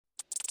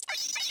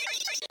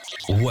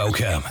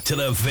Welcome to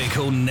the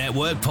Vehicle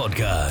Network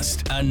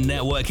Podcast, a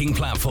networking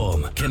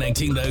platform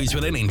connecting those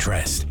with an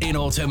interest in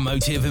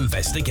automotive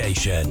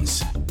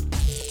investigations.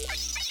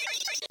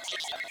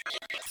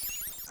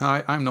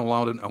 Hi, I'm Noel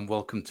Loudon and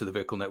welcome to the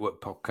Vehicle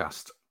Network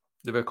Podcast.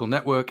 The Vehicle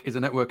Network is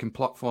a networking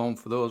platform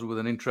for those with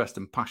an interest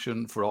and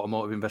passion for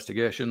automotive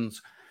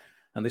investigations.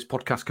 And this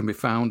podcast can be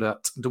found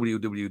at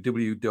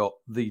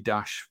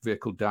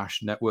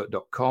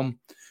www.the-vehicle-network.com,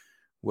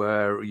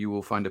 where you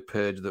will find a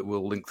page that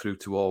will link through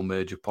to all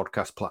major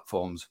podcast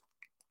platforms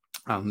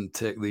and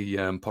take the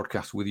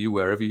podcast with you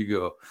wherever you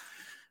go.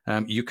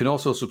 You can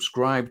also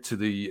subscribe to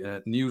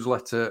the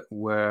newsletter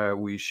where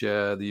we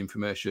share the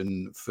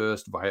information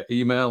first via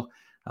email,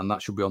 and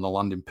that should be on the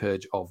landing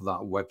page of that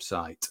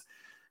website.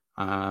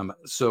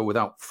 So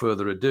without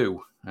further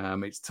ado,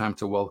 it's time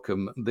to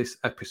welcome this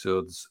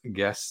episode's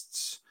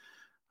guests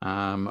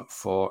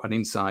for an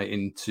insight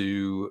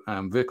into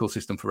vehicle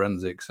system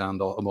forensics and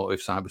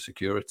automotive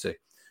cybersecurity.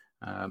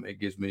 It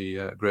gives me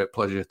great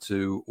pleasure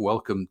to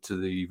welcome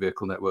to the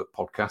Vehicle Network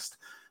podcast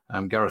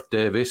Gareth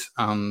Davis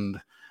and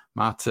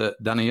Marta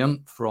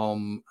Danian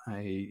from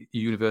a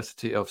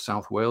University of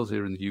South Wales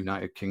here in the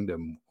United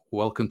Kingdom.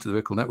 Welcome to the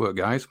Vehicle Network,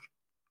 guys.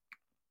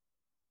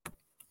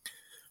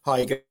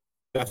 Hi, good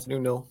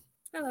afternoon, Noel.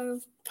 Hello.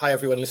 Hi,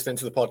 everyone listening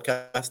to the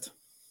podcast.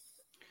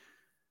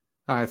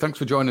 Hi, thanks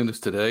for joining us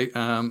today.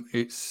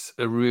 It's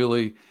a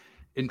really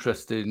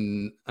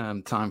interesting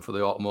time for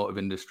the automotive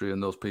industry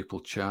and those people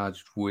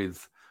charged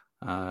with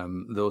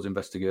those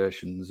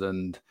investigations.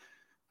 And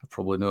I've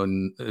probably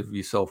known of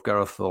yourself,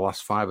 Gareth, for the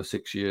last 5 or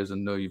 6 years,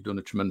 and know you've done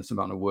a tremendous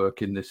amount of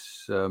work in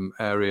this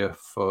area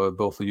for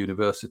both the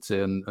university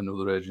and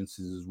other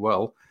agencies as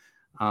well.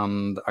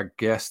 And I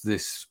guess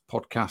this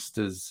podcast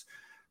has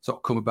sort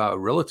of come about at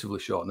relatively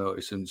short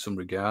notice in some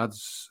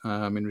regards,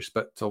 in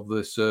respect of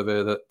the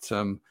survey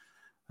that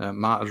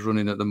Marta's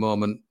running at the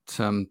moment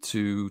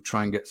to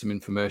try and get some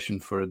information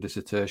for a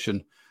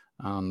dissertation.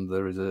 And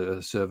there is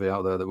a survey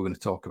out there that we're going to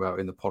talk about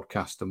in the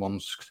podcast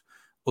amongst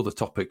other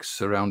topics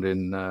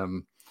surrounding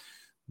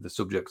the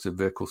subjects of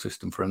vehicle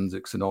system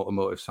forensics and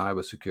automotive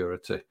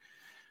cybersecurity.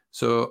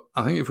 So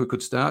I think if we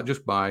could start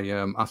just by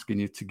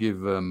asking you to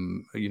give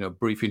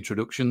brief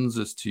introductions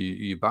as to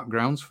your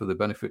backgrounds for the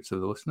benefits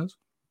of the listeners.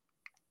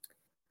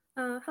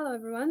 Hello,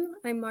 everyone.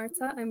 I'm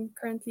Marta. I'm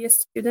currently a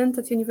student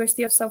at the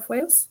University of South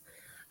Wales.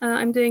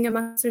 I'm doing a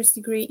master's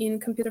degree in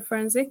computer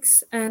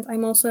forensics, and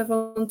I'm also a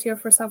volunteer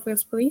for South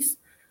Wales Police,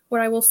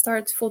 where I will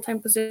start full-time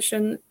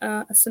position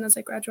as soon as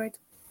I graduate.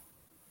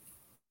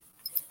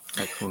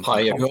 Excellent.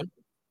 Hi,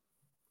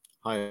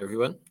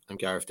 everyone. I'm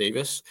Gareth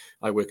Davis.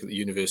 I work at the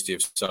University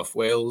of South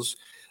Wales.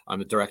 I'm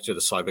the director of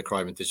the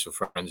Cybercrime and Digital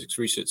Forensics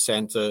Research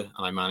Centre, and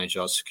I manage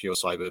our secure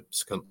cyber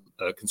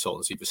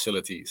consultancy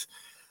facilities.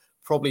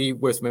 Probably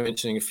worth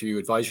mentioning a few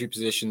advisory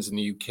positions in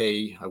the UK.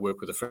 I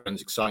work with the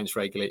Forensic Science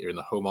Regulator in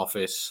the Home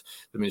Office,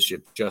 the Ministry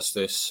of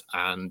Justice,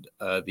 and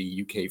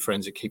the UK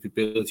Forensic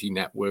Capability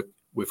Network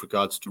with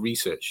regards to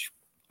research.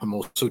 I'm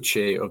also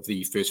chair of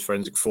the First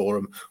Forensic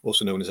Forum,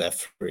 also known as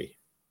F3.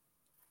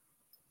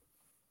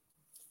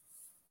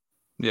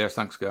 Yes,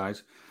 thanks,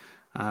 guys.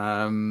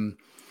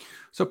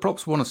 So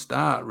perhaps want to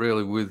start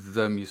really with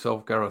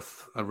yourself,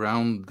 Gareth,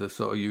 around the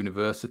sort of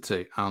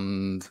university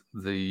and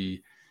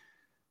the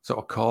sort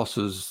of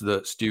courses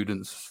that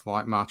students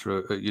like Marta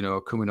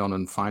are coming on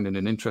and finding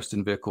an interest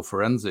in vehicle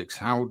forensics.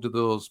 How do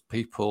those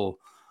people,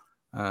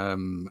 I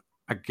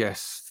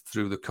guess,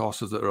 through the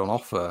courses that are on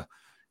offer,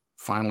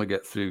 finally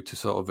get through to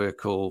sort of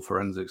vehicle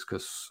forensics?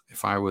 Because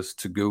if I was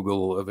to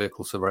Google a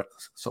vehicle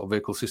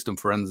system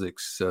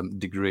forensics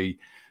degree,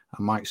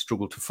 I might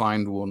struggle to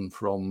find one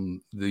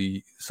from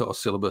the sort of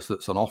syllabus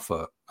that's on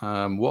offer.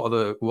 What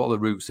are the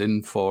routes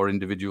in for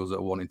individuals that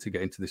are wanting to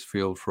get into this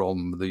field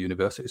from the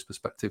university's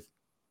perspective?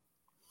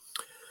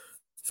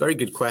 Very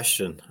good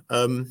question.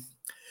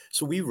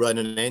 So we run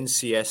an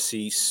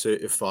NCSC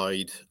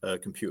certified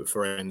computer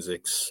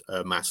forensics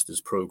master's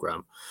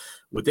program.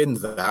 Within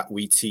that,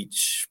 we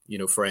teach,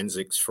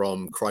 forensics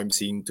from crime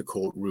scene to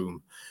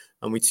courtroom,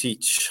 and we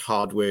teach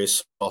hardware,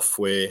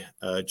 software,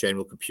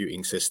 general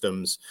computing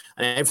systems,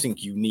 and everything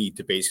you need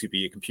to basically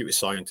be a computer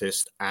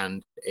scientist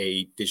and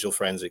a digital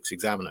forensics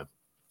examiner.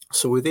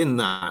 So within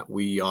that,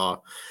 we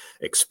are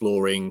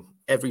exploring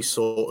every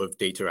sort of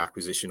data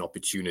acquisition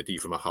opportunity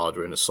from a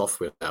hardware and a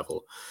software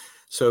level.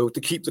 So to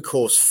keep the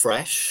course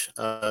fresh,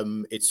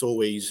 it's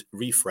always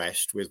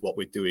refreshed with what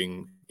we're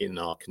doing in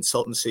our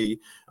consultancy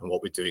and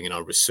what we're doing in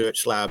our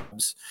research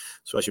labs.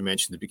 So as you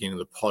mentioned at the beginning of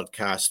the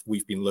podcast,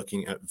 we've been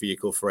looking at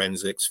vehicle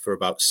forensics for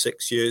about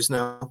 6 years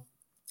now.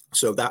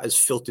 So that has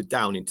filtered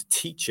down into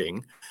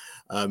teaching.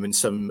 In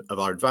some of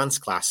our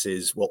advanced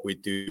classes, what we're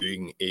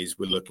doing is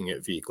we're looking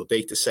at vehicle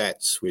data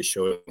sets. We're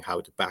showing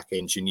how to back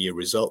engineer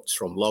results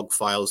from log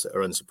files that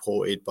are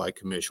unsupported by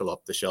commercial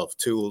off-the-shelf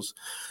tools.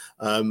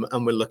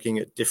 And we're looking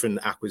at different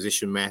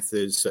acquisition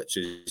methods such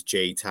as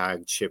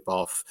JTAG,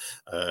 chip-off,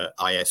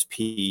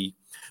 ISP.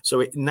 So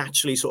it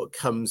naturally sort of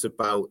comes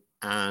about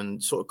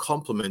and sort of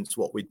complements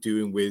what we're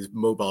doing with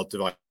mobile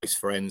device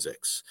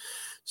forensics.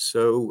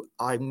 So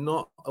I'm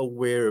not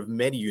aware of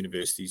many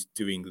universities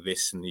doing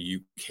this in the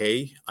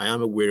UK. I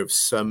am aware of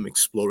some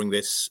exploring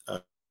this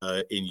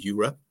in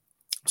Europe.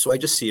 So I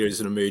just see it as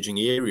an emerging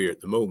area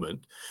at the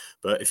moment.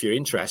 But if you're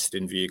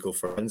interested in vehicle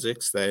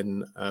forensics,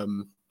 then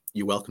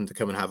you're welcome to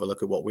come and have a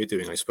look at what we're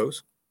doing, I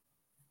suppose.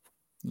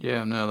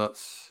 Yeah, no,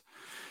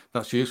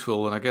 that's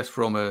useful. And I guess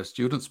from a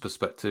student's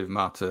perspective,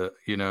 Marta,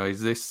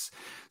 is this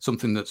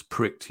something that's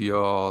pricked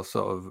your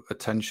sort of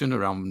attention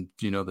around,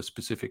 the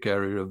specific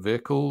area of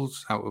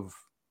vehicles out of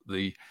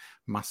the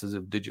masses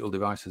of digital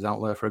devices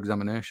out there for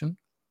examination?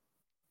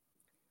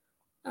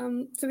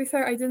 To be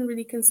fair, I didn't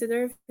really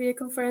consider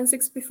vehicle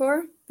forensics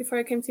before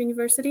I came to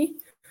university.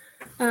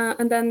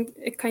 And then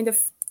it kind of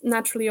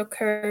naturally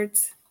occurred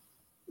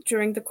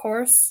during the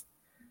course.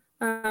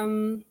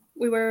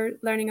 We were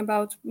learning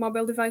about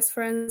mobile device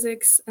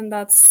forensics, and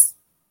that's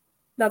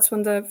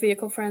when the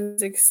vehicle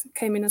forensics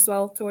came in as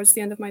well towards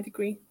the end of my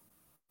degree.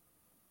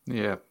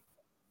 Yeah.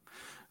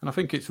 And I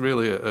think it's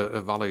really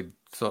a valid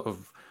sort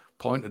of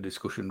point of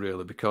discussion,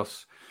 really,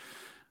 because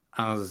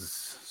as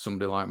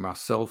somebody like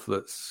myself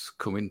that's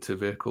come into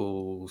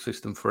vehicle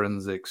system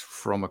forensics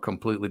from a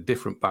completely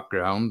different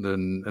background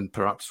and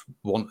perhaps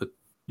want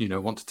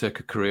to take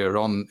a career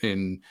on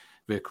in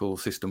vehicle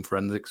system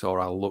forensics, or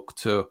I'll look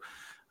to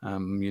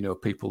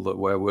people that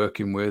we're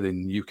working with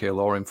in UK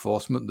law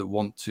enforcement that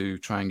want to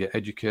try and get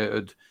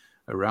educated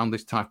around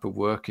this type of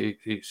work.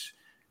 It's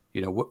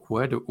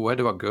where do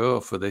I go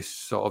for this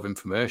sort of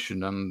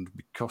information? And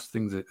because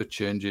things are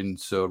changing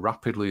so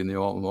rapidly in the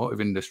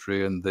automotive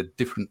industry, and the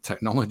different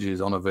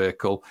technologies on a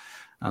vehicle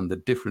and the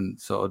different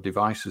sort of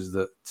devices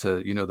that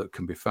that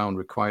can be found,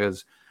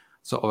 requires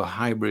sort of a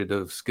hybrid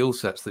of skill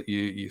sets that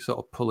you sort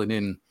of pulling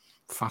in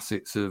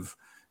facets of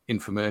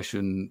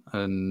information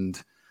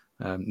and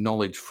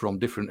knowledge from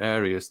different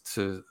areas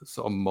to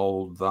sort of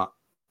mold that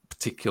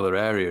particular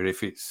area,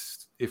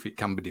 if it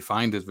can be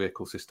defined as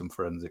vehicle system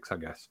forensics, I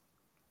guess.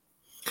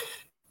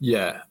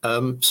 Yeah.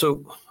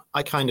 So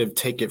I kind of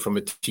take it from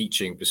a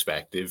teaching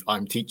perspective.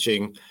 I'm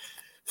teaching,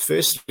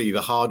 firstly,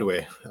 the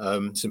hardware.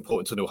 It's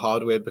important to know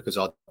hardware because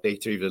our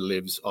data either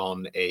lives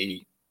on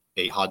a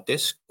hard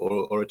disk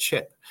or a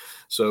chip.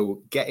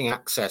 So getting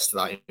access to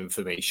that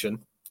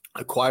information,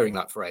 acquiring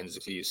that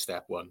forensically is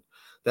step one.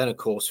 Then, of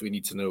course, we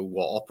need to know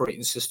what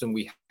operating system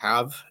we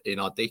have in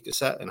our data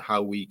set and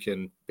how we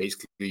can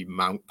basically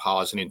mount,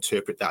 parse, and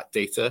interpret that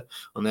data.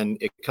 And then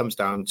it comes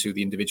down to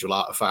the individual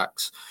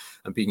artifacts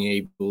and being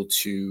able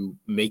to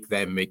make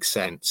them make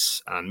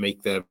sense and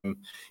make them,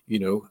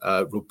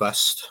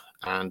 robust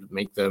and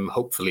make them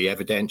hopefully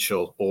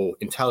evidential or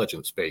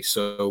intelligence-based.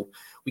 So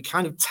we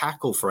kind of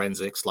tackle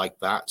forensics like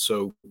that.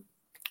 So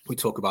we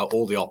talk about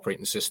all the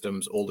operating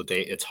systems, all the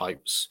data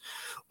types,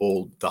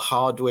 all the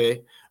hardware,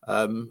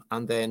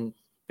 and then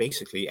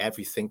basically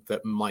everything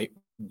that might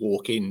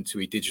walk into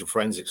a digital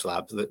forensics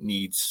lab that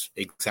needs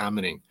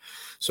examining.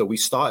 So we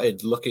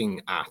started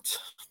looking at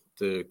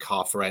the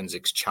car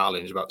forensics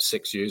challenge about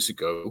 6 years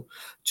ago,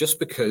 just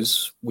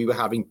because we were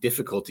having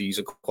difficulties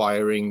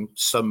acquiring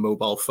some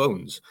mobile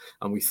phones.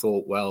 And we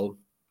thought, well,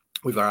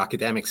 with our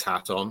academics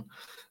hat on,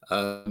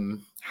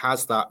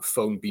 has that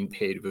phone been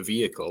paired with a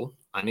vehicle?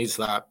 And is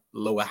that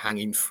lower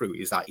hanging fruit?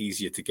 Is that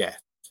easier to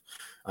get?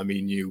 I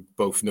mean, you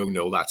both know,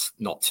 no, that's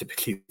not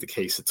typically the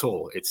case at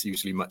all. It's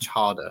usually much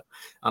harder.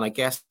 And I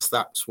guess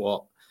that's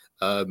what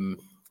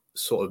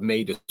sort of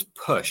made us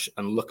push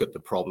and look at the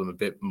problem a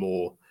bit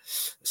more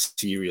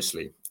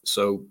seriously.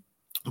 So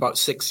about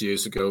 6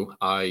 years ago,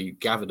 I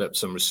gathered up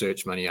some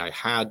research money I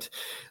had,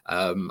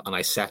 and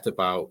I set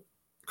about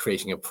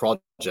creating a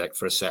project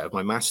for a set of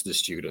my master's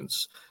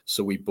students.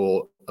 So we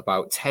bought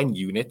about 10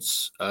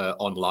 units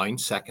online,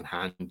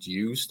 secondhand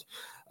used,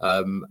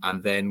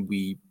 and then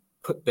we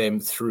put them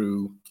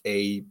through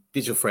a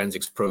digital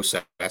forensics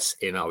process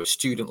in our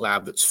student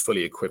lab that's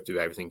fully equipped with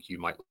everything you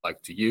might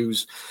like to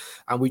use.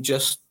 And we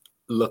just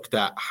looked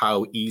at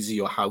how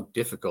easy or how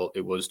difficult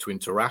it was to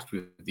interact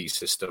with these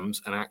systems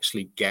and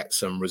actually get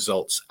some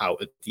results out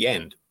at the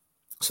end.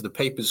 So the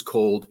paper's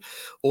called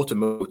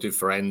Automotive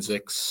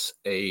Forensics,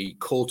 a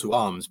call to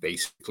arms,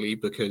 basically,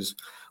 because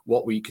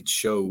what we could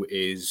show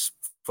is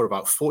for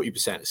about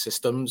 40% of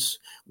systems,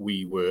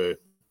 we were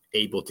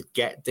able to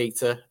get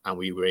data and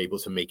we were able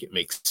to make it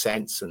make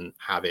sense and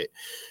have it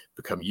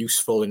become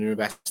useful in an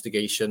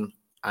investigation.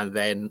 And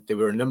then there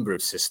were a number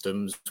of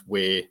systems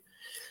where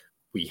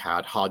we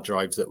had hard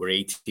drives that were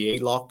ATA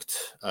locked.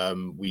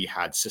 We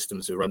had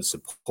systems that were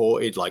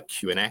unsupported, like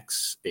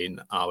QNX in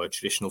our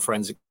traditional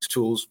forensics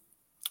tools.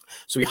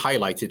 So we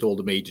highlighted all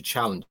the major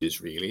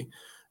challenges, really.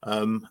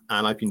 And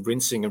I've been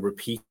rinsing and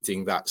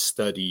repeating that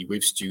study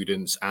with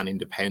students and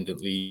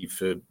independently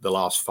for the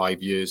last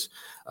 5 years.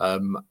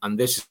 And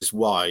this is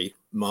why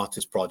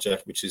Marta's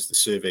project, which is the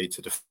survey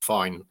to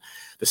define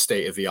the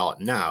state of the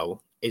art now,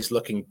 is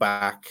looking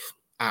back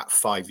at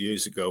 5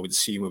 years ago and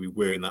seeing where we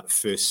were in that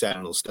first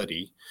seminal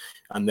study,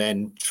 and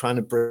then trying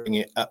to bring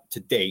it up to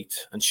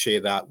date and share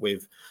that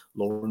with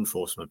law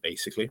enforcement,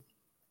 basically.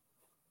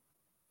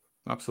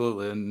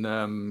 Absolutely.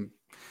 And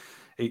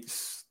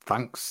it's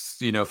thanks,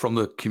 from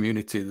the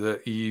community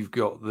that you've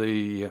got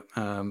the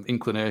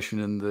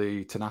inclination and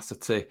the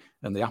tenacity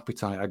and the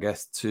appetite, I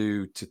guess,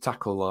 to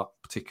tackle that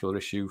particular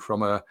issue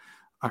from an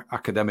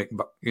academic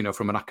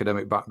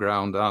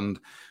background, and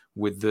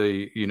with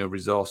the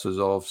resources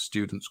of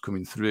students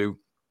coming through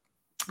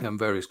and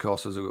various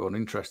courses who got an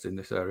interest in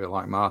this area,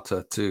 like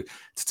Marta, to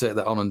take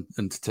that on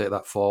and to take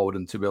that forward,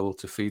 and to be able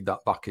to feed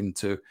that back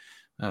into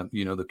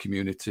the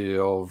community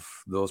of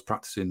those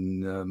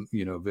practicing,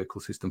 vehicle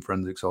system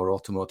forensics or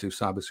automotive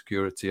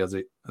cybersecurity, as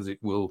it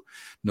will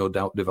no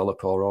doubt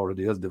develop, or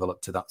already has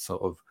developed, to that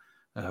sort of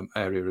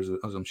area,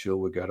 as I'm sure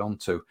we'll get on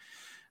to.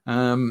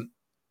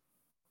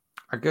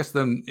 I guess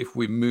then, if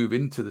we move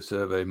into the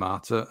survey,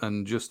 Marta,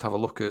 and just have a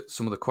look at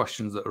some of the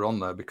questions that are on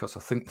there, because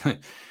I think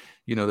that,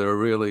 there are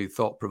really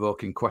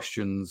thought-provoking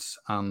questions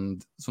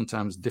and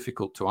sometimes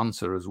difficult to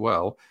answer as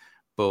well.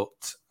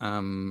 But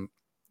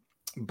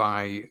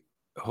by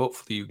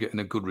hopefully you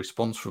getting a good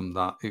response from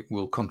that, it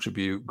will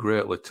contribute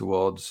greatly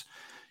towards,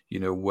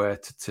 where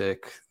to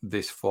take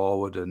this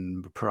forward,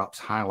 and perhaps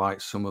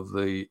highlight some of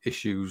the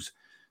issues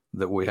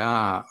that we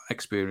are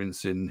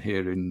experiencing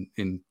here in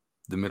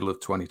the middle of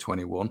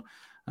 2021.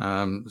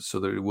 So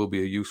that it will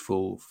be a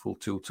useful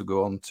tool to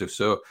go on to.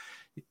 So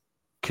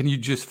can you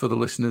just, for the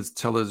listeners,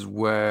 tell us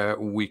where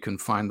we can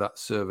find that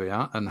survey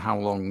at, and how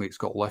long it's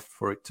got left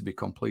for it to be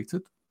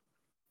completed?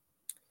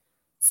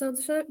 So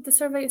the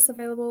survey is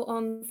available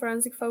on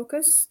Forensic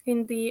Focus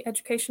in the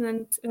education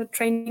and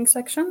training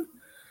section.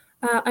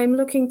 I'm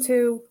looking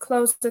to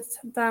close it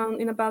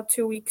down in about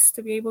 2 weeks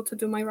to be able to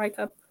do my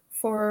write-up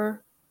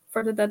for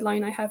the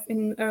deadline I have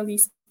in early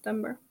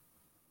September.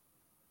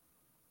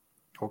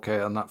 Okay,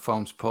 and that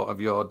forms part of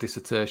your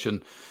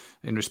dissertation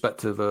in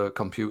respect of a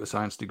computer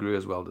science degree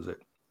as well, does it?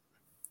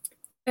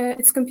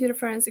 It's computer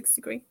forensics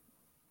degree.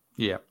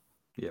 Yeah,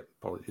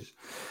 apologies.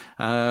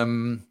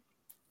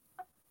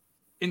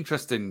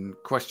 Interesting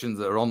questions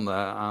that are on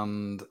there,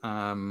 and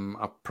I'm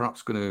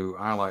perhaps going to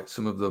highlight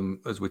some of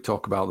them as we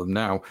talk about them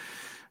now.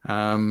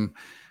 And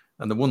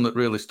the one that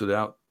really stood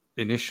out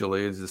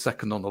initially is the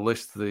second on the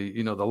list.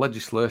 The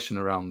legislation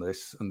around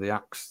this, and the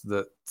acts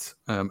that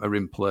are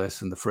in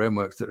place, and the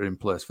frameworks that are in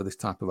place for this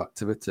type of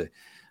activity.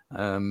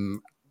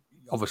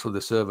 Obviously,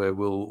 the survey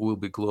will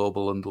be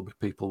global, and there'll be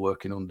people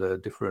working under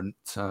different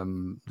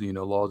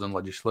laws and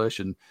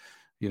legislation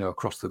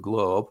across the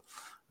globe.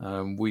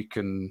 We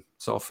can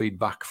sort of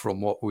feedback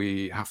from what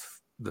we have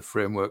the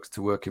frameworks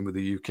to working with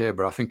the UK,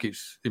 but I think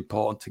it's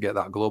important to get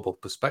that global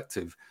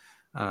perspective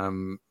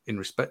in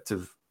respect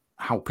of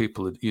how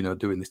people are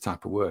doing this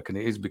type of work. And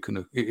it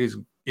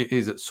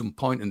is at some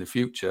point in the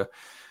future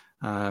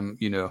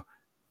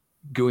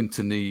going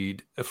to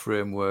need a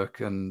framework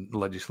and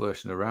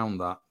legislation around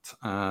that.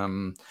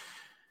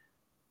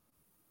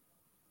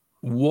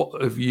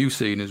 What have you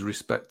seen as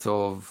respect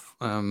of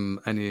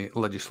any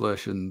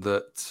legislation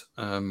that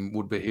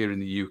would be here in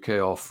the UK,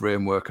 or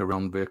framework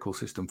around vehicle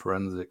system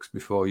forensics,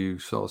 before you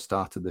sort of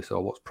started this,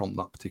 or what's prompted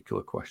that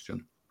particular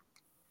question?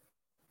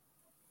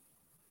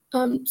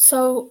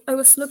 So I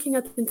was looking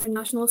at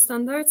international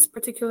standards,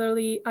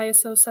 particularly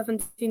ISO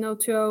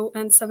 17020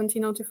 and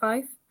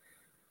 17025.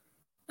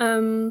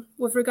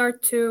 With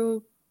regard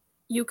to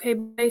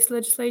UK-based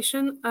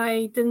legislation,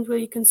 I didn't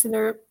really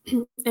consider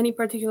any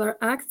particular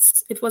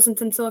acts. It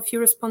wasn't until a few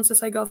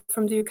responses I got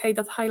from the UK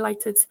that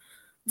highlighted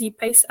the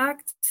PACE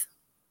Act.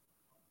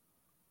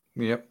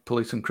 Yep,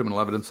 Police and Criminal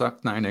Evidence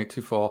Act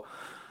 1984.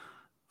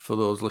 For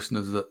those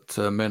listeners that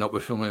may not be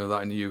familiar with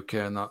that in the UK,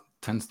 and that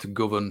tends to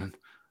govern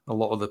a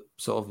lot of the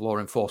sort of law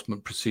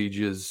enforcement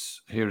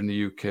procedures here in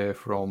the UK,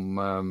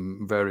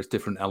 from various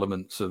different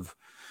elements of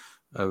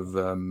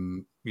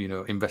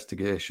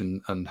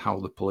investigation, and how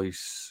the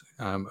police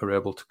are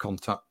able to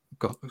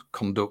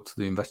conduct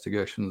the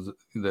investigations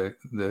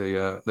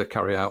they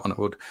carry out. And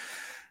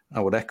I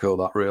would echo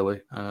that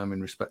really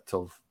in respect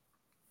of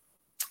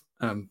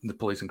the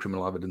Police and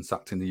Criminal Evidence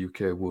Act in the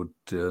UK would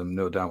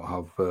no doubt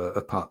have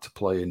a part to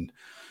play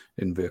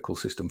in vehicle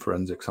system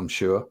forensics, I'm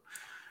sure.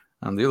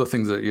 And the other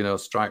things that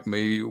strike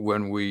me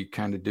when we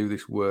kind of do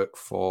this work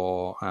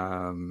for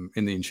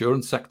in the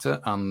insurance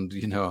sector, and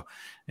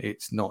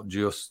it's not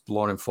just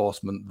law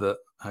enforcement that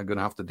are going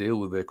to have to deal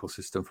with vehicle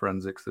system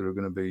forensics. There are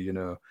going to be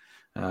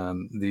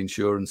the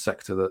insurance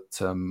sector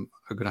that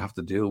are going to have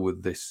to deal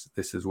with this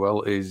as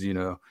well. Is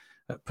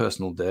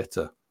personal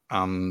data,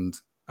 and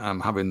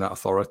having that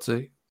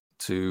authority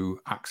to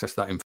access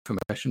that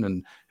information,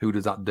 and who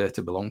does that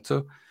data belong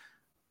to,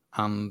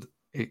 and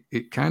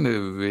it kind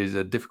of is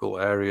a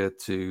difficult area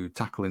to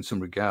tackle in some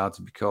regards,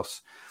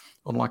 because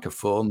unlike a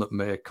phone that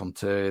may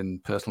contain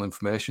personal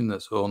information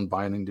that's owned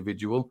by an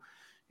individual,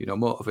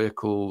 motor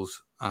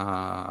vehicles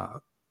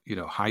are,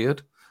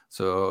 hired.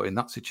 So in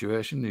that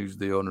situation, who's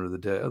the owner of the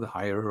data, the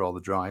hirer or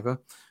the driver?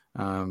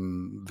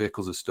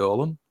 Vehicles are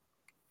stolen,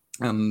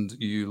 and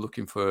you're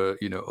looking for,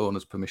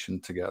 owner's permission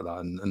to get that.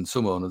 And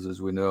some owners,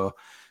 as we know,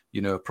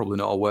 probably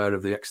not aware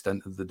of the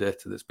extent of the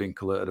data that's being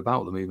collated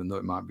about them, even though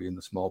it might be in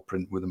the small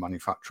print with the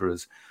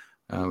manufacturers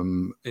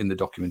in the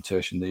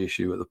documentation they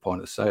issue at the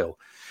point of sale.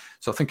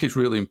 So I think it's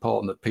really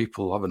important that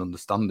people have an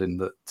understanding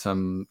that,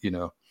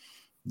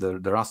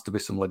 there has to be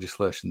some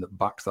legislation that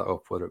backs that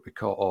up, whether it be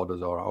court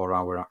orders or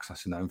how we're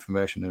accessing that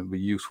information. And it'd be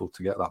useful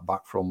to get that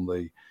back from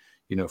the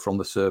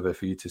survey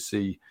for you to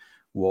see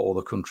what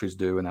other countries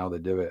do and how they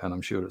do it. And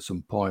I'm sure at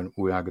some point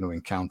we are going to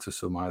encounter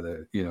some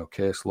either,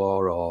 case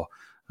law or,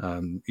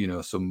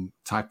 some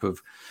type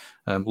of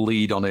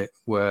lead on it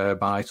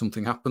whereby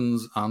something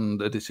happens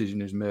and a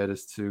decision is made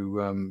as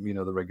to,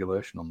 the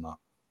regulation on that.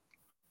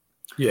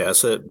 Yeah,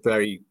 it's a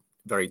very,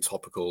 very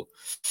topical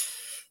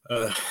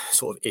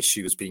sort of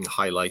issue that's being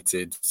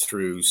highlighted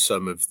through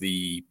some of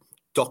the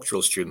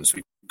doctoral students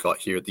we've got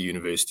here at the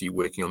university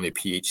working on their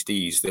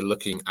PhDs. They're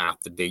looking at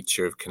the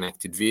nature of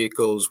connected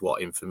vehicles,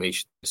 what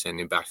information they're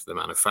sending back to the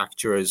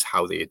manufacturers,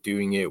 how they are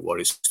doing it, what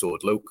is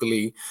stored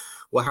locally,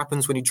 what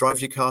happens when you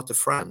drive your car to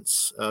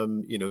France,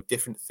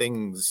 different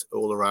things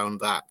all around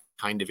that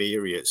kind of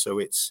area. So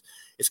it's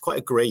quite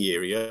a grey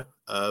area.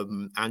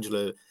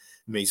 Angela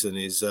Mason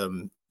is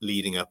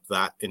leading up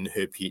that in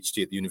her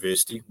PhD at the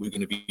university. We're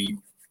going to be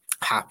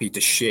happy to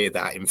share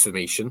that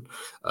information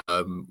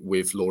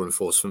with law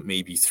enforcement,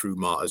 maybe through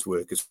Marta's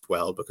work as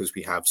well, because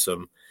we have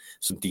some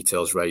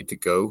details ready to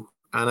go.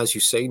 And as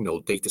you say,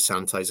 Noel, data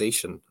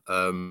sanitization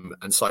and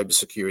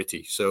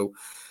cybersecurity. So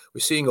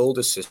we're seeing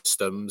older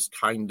systems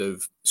kind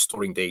of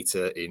storing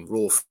data in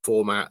raw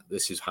format.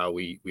 This is how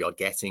we are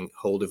getting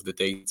hold of the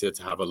data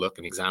to have a look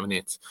and examine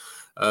it.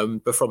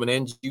 But from an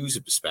end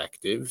user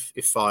perspective,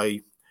 if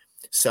I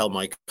sell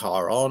my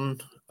car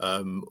on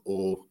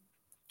or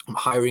I'm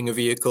hiring a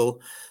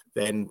vehicle,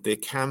 then there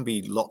can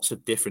be lots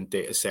of different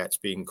data sets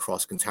being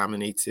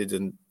cross-contaminated,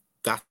 and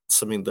that's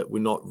something that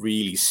we're not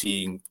really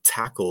seeing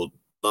tackled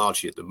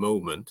largely at the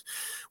moment.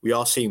 We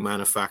are seeing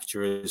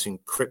manufacturers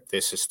encrypt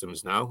their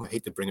systems now. I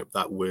hate to bring up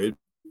that word,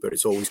 but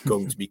it's always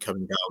going to be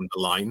coming down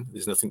the line.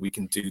 There's nothing we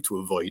can do to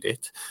avoid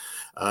it.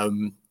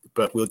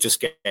 But we'll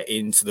just get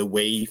into the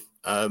way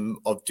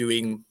of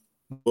doing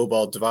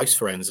mobile device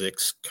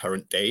forensics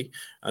current day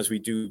as we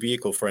do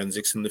vehicle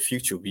forensics in the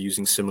future. We'll be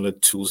using similar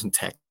tools and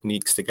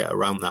techniques to get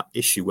around that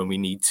issue when we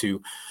need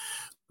to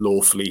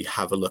lawfully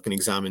have a look and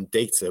examine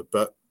data.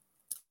 But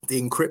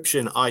the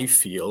encryption, I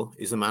feel,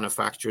 is the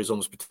manufacturers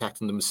almost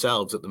protecting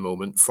themselves at the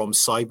moment from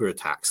cyber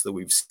attacks that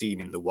we've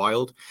seen in the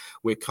wild,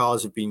 where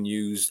cars have been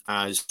used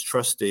as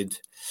trusted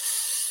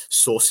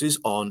sources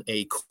on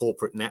a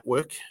corporate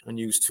network and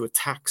used to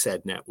attack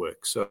said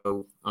network.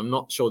 So I'm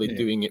not sure they're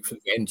doing it for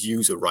the end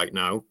user right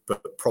now,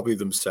 but probably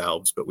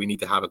themselves. But we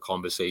need to have a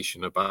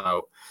conversation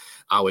about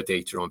our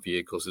data on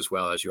vehicles as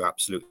well, as you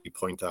absolutely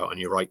point out, and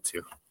you're right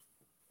to.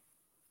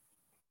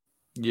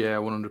 Yeah,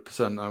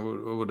 100%.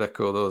 I would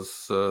echo those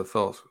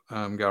thoughts,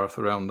 Gareth,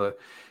 around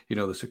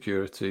the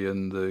security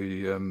and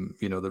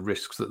the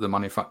risks that the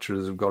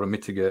manufacturers have got to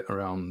mitigate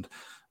around,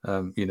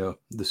 the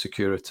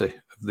security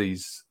of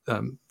these,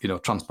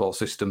 transport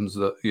systems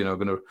that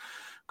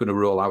going to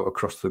roll out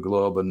across the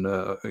globe, and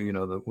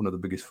one of the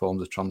biggest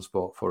forms of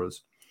transport for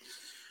us.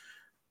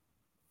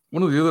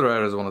 One of the other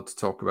areas I wanted to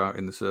talk about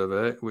in the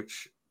survey,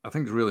 which I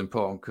think is really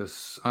important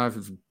because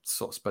I've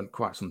sort of spent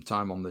quite some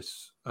time on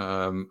this,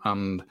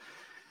 and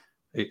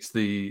it's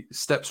the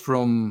steps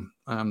from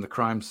the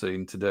crime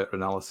scene to data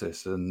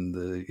analysis,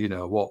 and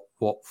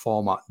what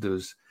format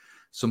does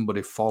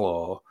somebody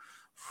follow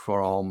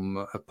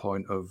from a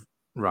point of,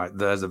 right,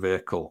 there's a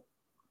vehicle,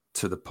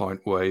 to the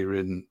point where you're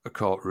in a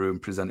courtroom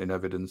presenting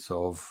evidence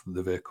of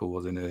the vehicle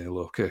was in a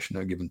location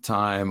at a given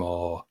time,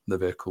 or the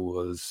vehicle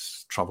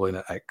was traveling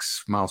at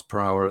X miles per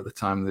hour at the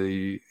time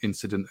the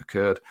incident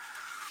occurred.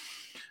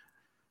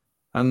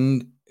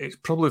 And it's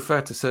probably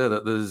fair to say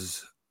that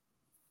there's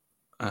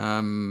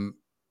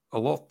a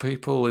lot of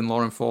people in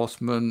law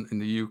enforcement in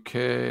the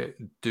UK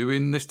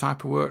doing this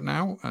type of work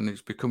now, and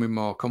it's becoming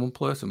more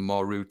commonplace and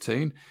more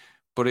routine.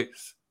 But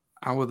it's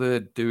how are they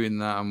doing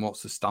that, and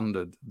what's the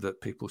standard that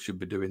people should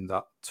be doing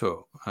that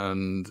to?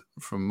 And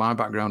from my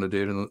background of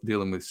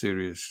dealing with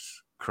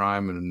serious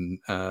crime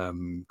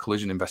and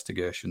collision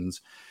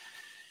investigations,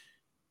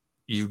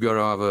 you've got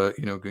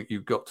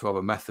to have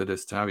a method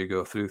as to how you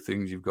go through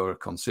things. You've got to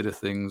consider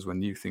things when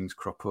new things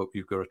crop up.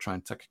 You've got to try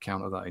and take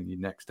account of that in your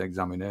next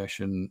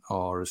examination,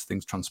 or as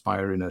things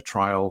transpire in a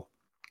trial.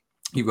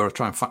 You've got to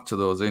try and factor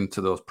those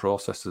into those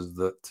processes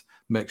that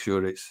make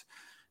sure it's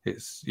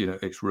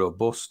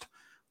robust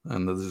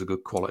and that there's a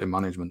good quality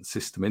management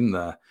system in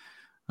there.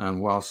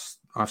 And whilst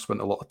I've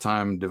spent a lot of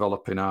time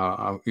developing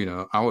our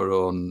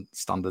own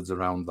standards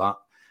around that,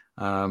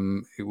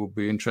 it would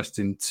be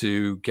interesting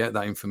to get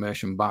that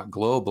information back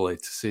globally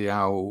to see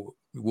how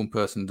one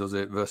person does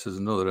it versus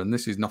another. And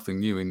this is nothing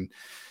new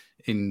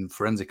in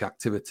forensic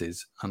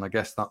activities. And I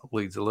guess that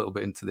leads a little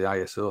bit into the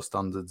ISO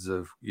standards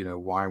of,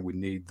 why we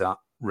need that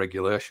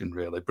regulation,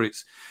 really. But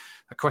it's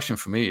a question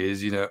for me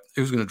is,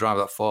 who's going to drive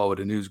that forward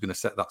and who's going to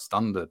set that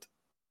standard?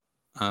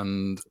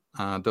 And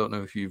I don't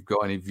know if you've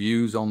got any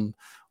views on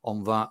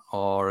that,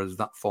 or has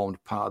that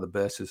formed part of the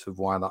basis of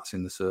why that's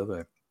in the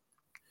survey?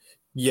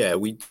 Yeah,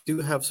 we do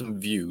have some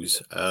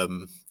views.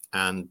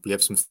 and we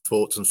have some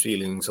thoughts and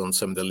feelings on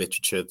some of the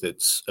literature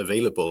that's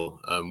available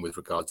with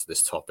regard to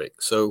this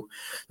topic. So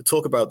to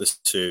talk about the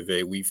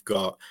survey, we've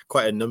got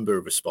quite a number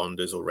of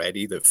responders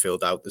already that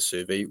filled out the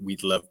survey.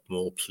 We'd love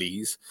more,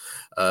 please.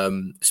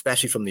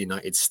 Especially from the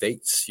United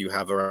States, you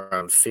have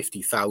around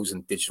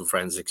 50,000 digital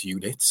forensics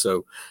units.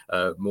 So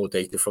more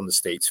data from the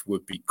States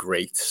would be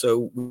great.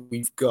 So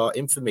we've got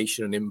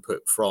information and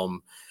input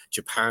from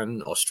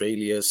Japan,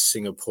 Australia,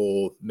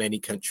 Singapore, many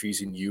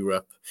countries in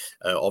Europe,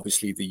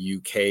 obviously the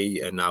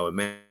UK and now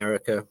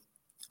America.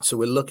 So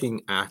we're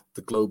looking at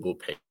the global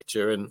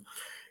picture, and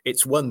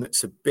it's one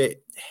that's a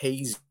bit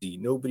hazy.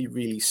 Nobody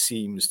really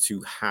seems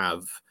to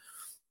have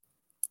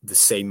the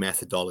same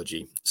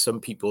methodology. Some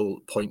people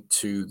point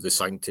to the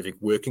Scientific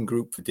Working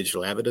Group for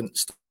Digital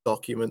Evidence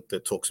document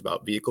that talks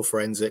about vehicle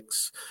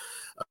forensics.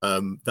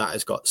 That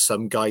has got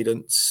some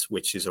guidance,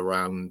 which is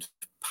around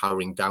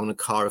powering down a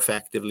car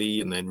effectively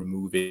and then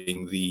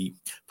removing the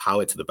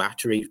power to the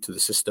battery, to the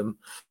system.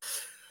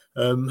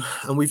 And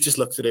we've just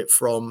looked at it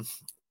from,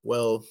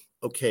 well,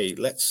 okay,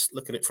 let's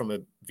look at it from a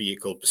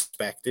vehicle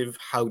perspective.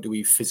 How do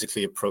we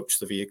physically approach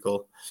the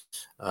vehicle?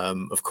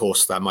 Of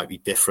course, that might be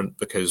different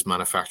because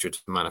manufacturer to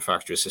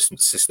manufacturer, system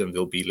to system,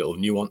 there'll be little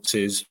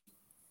nuances.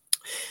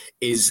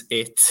 Is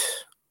it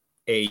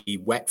a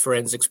wet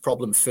forensics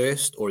problem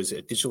first, or is it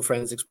a digital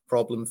forensics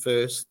problem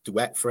first? Do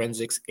wet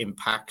forensics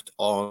impact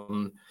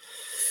on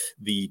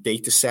the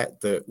data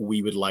set that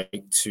we would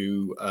like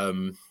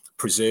to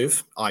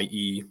preserve,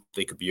 i.e.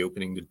 they could be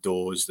opening the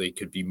doors, they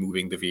could be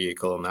moving the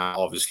vehicle, and that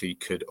obviously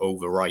could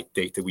overwrite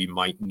data we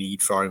might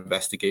need for our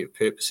investigative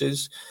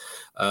purposes.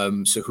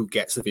 So who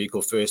gets the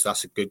vehicle first?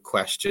 That's a good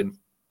question.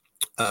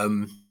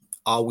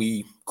 Are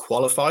we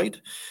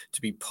qualified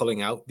to be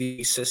pulling out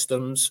these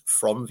systems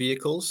from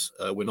vehicles?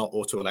 We're not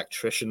auto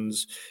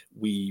electricians.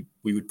 We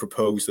would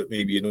propose that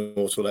maybe an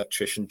auto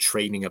electrician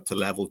training up to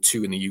level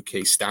 2 in the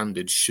UK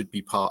standard should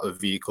be part of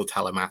vehicle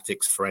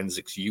telematics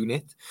forensics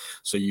unit.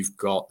 So you've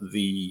got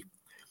the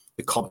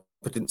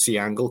competency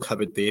angle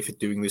covered there for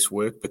doing this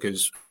work,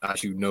 because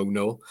as you know,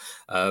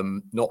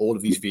 not all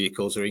of these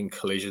vehicles are in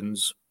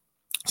collisions.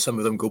 Some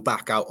of them go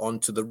back out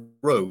onto the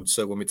road.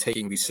 So when we're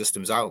taking these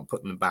systems out and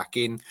putting them back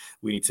in,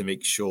 we need to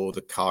make sure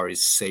the car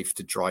is safe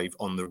to drive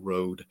on the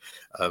road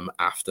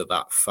after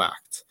that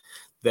fact.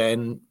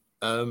 Then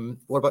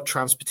what about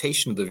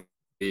transportation of the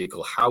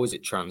vehicle? How is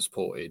it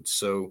transported?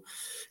 So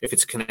if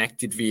it's a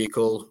connected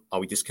vehicle, are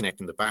we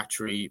disconnecting the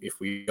battery? If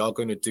we are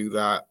going to do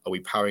that, are we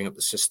powering up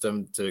the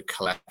system to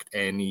collect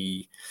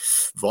any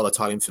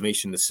volatile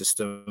information in the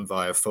system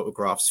via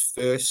photographs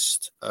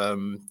first?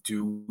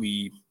 Do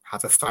we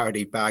have a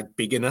Faraday bag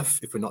big enough,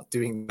 if we're not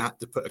doing that,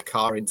 to put a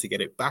car in to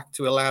get it back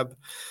to a lab?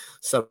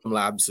 Some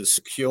labs are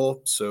secure,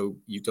 so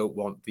you don't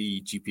want the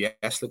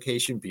GPS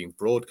location being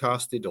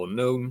broadcasted or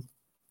known.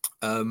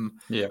 And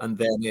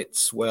then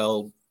it's,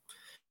 well,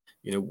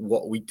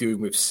 what are we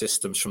doing with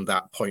systems from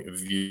that point of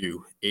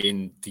view?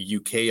 In the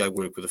UK, I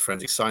work with a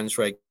forensic science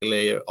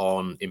regulator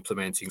on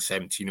implementing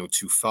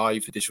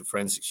 17025 for digital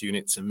forensics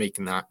units and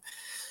making that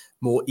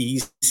more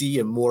easy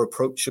and more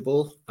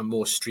approachable and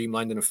more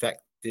streamlined and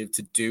effective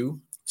to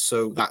do.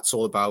 So that's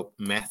all about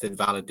method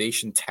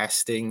validation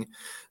testing.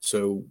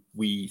 So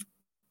we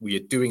are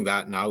doing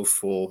that now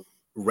for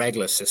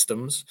regular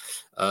systems,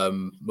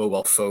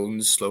 mobile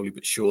phones, slowly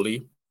but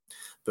surely.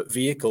 But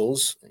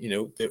vehicles,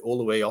 they're all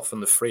the way off on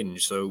the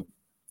fringe. So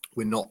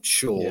we're not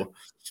sure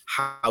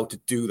how to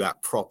do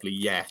that properly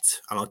yet.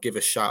 And I'll give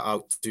a shout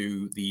out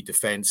to the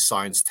Defence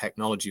Science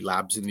Technology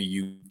Labs in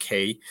the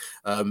UK.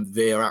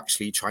 They are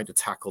actually trying to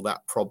tackle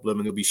that problem,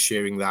 and they'll be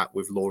sharing that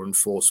with law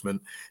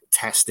enforcement,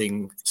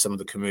 testing some of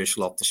the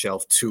commercial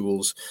off-the-shelf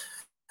tools,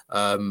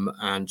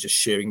 and just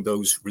sharing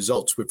those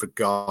results with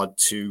regard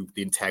to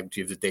the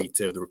integrity of the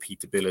data, the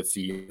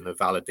repeatability, and the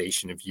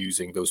validation of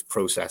using those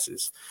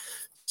processes.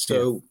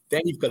 So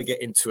then you've got to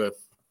get into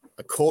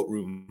a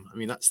courtroom. I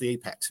mean, that's the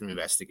apex of an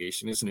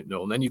investigation, isn't it,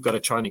 Noel? And then you've got to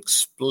try and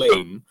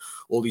explain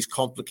all these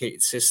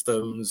complicated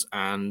systems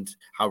and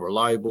how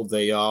reliable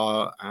they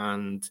are.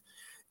 And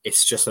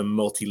it's just a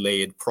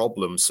multi-layered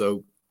problem.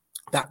 So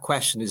that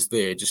question is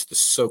there just to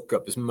soak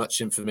up as much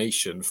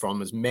information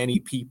from as many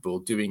people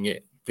doing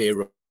it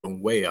their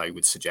own way, I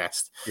would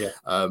suggest,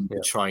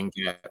 to try and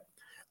get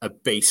a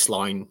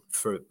baseline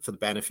for the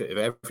benefit of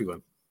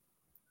everyone.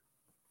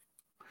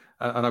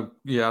 And I'd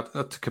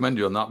have to commend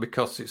you on that,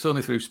 because it's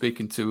only through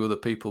speaking to other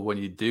people when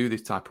you do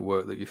this type of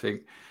work that you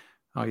think,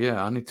 oh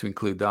yeah, I need to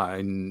include that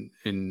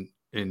in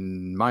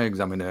my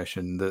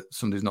examination, that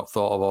somebody's not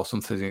thought of or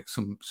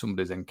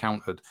somebody's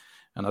encountered.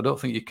 And I don't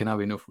think you can have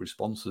enough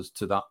responses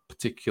to that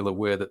particular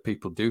way that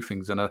people do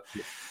things. And I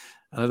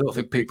don't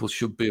think people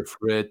should be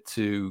afraid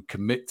to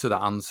commit to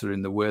that answer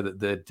in the way that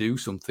they do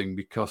something,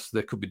 because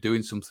they could be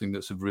doing something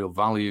that's of real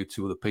value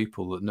to other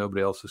people that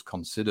nobody else has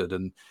considered.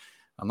 And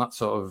that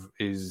sort of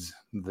is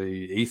the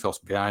ethos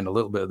behind a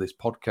little bit of this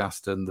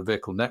podcast and the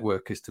Vehicle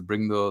Network, is to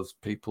bring those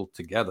people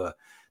together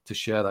to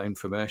share that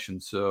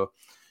information. So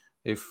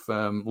if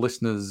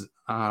listeners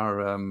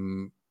are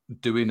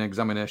doing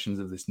examinations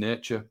of this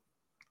nature,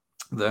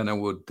 then I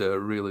would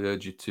really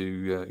urge you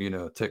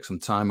to, take some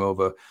time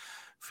over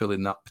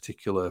filling that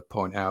particular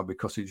point out,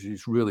 because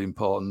it's really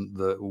important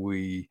that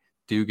we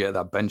do get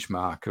that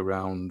benchmark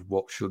around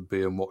what should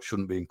be and what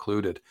shouldn't be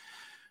included.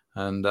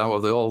 And out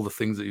of all the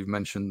things that you've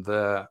mentioned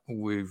there,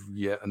 we've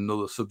yet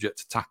another subject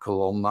to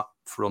tackle on that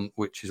front,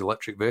 which is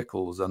electric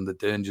vehicles and the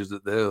dangers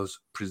that those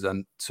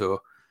present to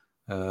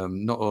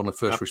not only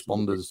first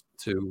responders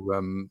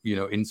to,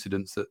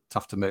 incidents that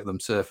have to make them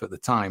safe at the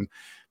time,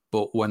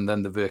 but when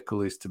then the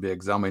vehicle is to be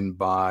examined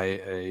by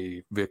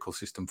a vehicle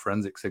system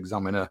forensics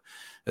examiner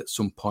at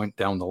some point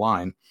down the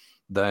line,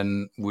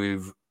 then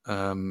we've,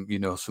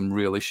 some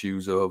real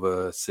issues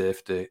over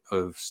safety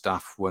of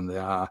staff when they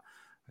are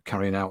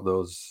carrying out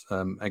those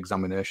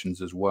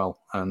examinations as well.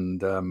 And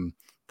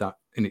that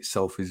in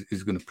itself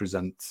is going to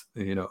present,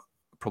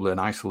 probably an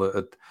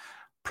isolated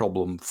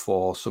problem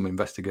for some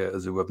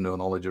investigators who have no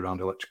knowledge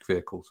around electric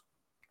vehicles.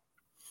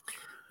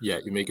 Yeah,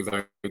 you make a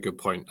very good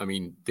point. I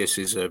mean, this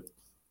is a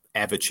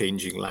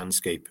ever-changing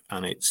landscape,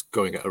 and it's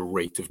going at a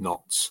rate of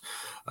knots.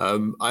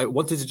 I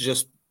wanted to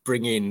just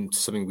bring in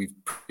something we've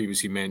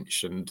previously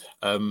mentioned,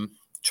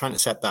 trying to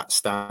set that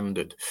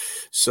standard.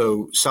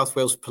 So South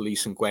Wales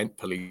Police and Gwent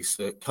Police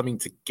are coming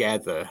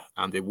together,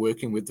 and they're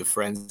working with the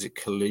Forensic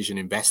Collision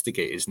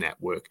Investigators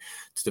Network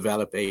to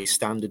develop a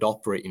standard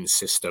operating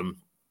system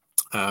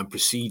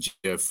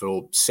procedure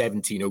for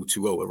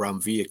 17020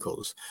 around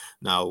vehicles.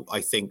 Now,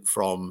 I think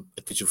from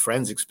a digital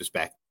forensics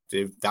perspective,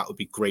 that would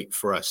be great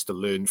for us to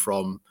learn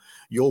from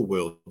your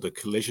world, the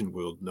collision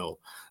world, Noel.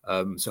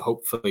 So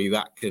hopefully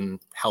that can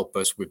help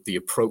us with the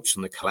approach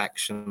and the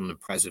collection and the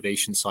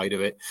preservation side of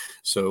it.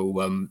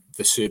 So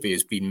the survey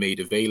has been made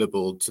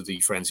available to the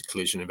Forensic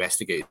Collision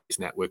Investigators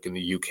Network in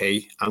the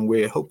UK, and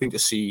we're hoping to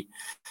see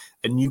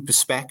a new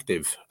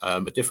perspective,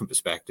 a different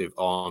perspective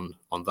on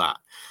that.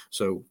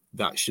 So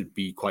that should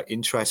be quite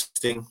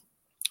interesting.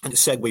 And to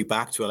segue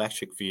back to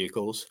electric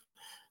vehicles,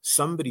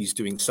 somebody's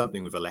doing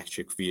something with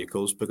electric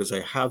vehicles, because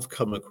I have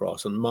come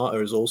across, and Marta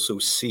has also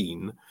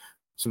seen,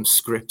 some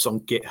scripts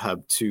on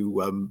GitHub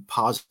to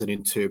parse and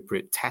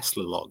interpret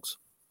Tesla logs.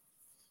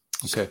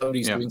 Okay.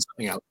 Somebody's doing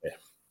something out there.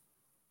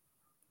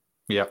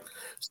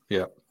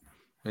 Yeah.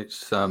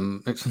 It's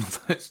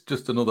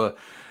just another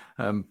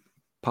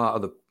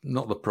part of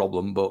not the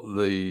problem, but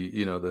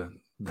the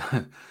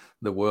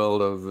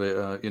world of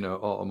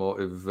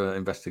automotive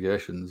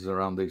investigations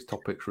around these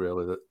topics,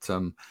 really,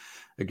 that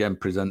again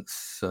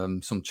presents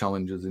some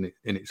challenges in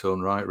its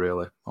own right,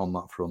 really, on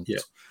that front. Yeah.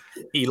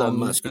 Elon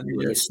Musk, if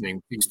you're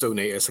listening, please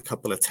donate us a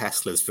couple of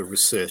Teslas for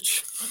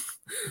research.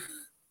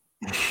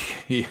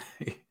 Yeah,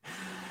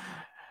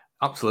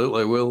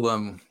 absolutely.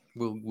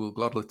 We'll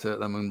gladly take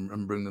them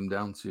and bring them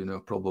down to you, no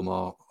problem,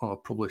 or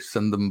probably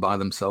send them by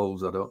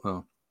themselves. I don't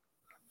know.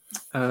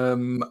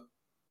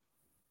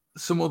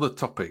 Some other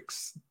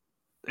topics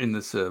in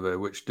the survey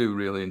which do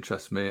really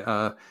interest me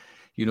are,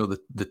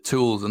 the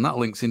tools, and that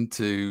links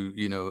into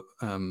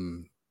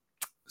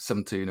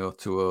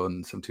 17020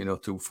 and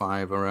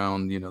 17025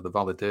 around the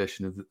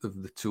validation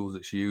of the tools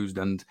that's used.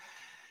 And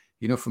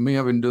for me,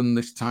 having done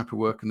this type of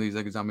work and these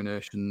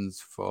examinations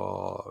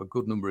for a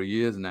good number of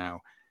years now,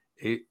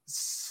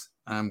 it's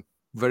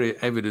very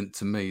evident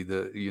to me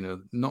that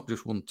not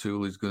just one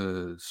tool is going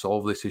to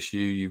solve this issue.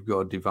 You've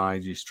got to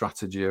devise your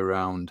strategy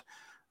around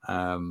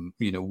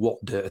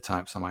what data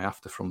types am I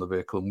after from the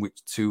vehicle, and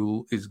which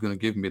tool is going to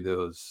give me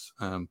those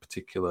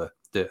particular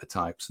data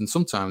types. And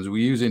sometimes we're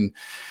using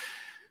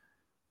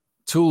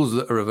tools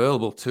that are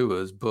available to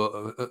us, but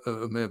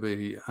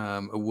maybe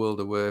a world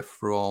away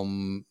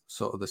from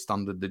sort of the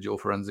standard digital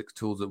forensics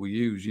tools that we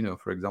use.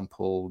 For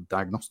example,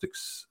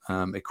 diagnostics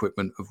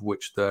equipment, of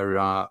which there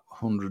are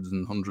hundreds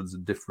and hundreds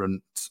of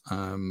different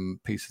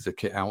pieces of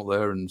kit out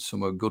there, and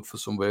some are good for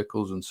some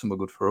vehicles and some are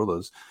good for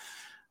others.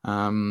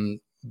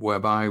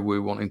 Whereby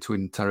we're wanting to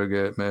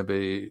interrogate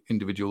maybe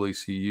individual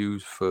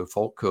ECUs for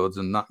fault codes,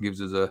 and that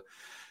gives us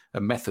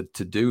a method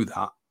to do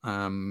that.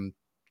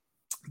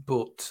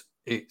 But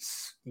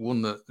it's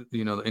one that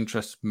that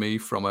interests me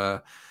from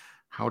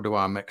how do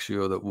I make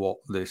sure that what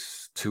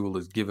this tool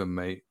has given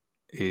me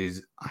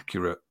is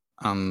accurate?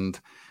 And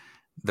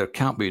there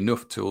can't be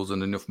enough tools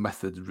and enough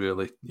methods,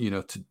 really,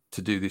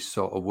 to do this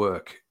sort of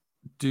work.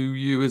 Do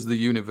you, as the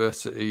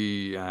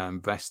university,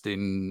 invest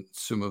in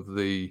some of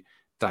the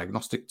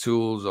diagnostic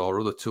tools or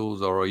other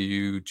tools, or are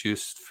you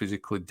just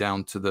physically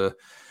down to the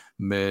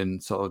main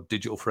sort of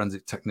digital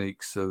forensic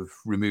techniques of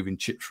removing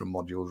chips from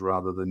modules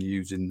rather than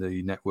using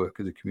the network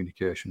as a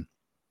communication?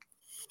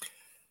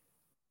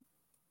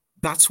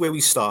 That's where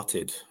we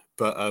started,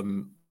 but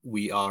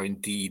we are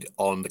indeed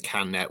on the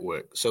CAN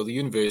network. So the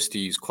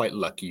university is quite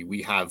lucky.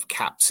 We have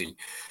CAPSI,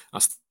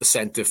 that's the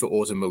Centre for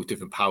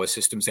Automotive and Power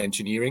Systems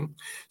Engineering.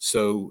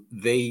 So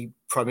they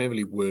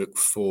primarily work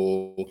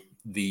for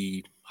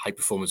the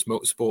high-performance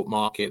motorsport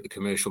market, the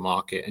commercial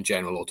market, and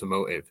general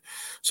automotive.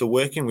 So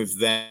working with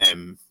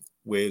them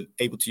we're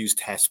able to use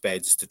test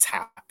beds to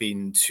tap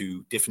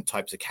into different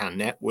types of CAN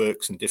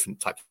networks and different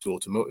types of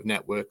automotive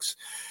networks,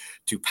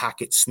 do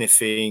packet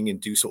sniffing and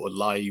do sort of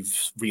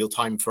live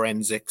real-time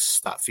forensics.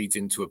 That feeds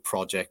into a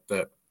project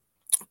that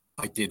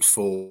I did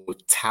for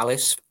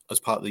Thales as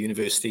part of the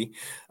university,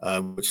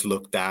 which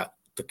looked at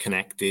the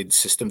connected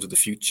systems of the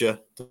future.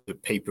 The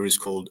paper is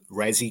called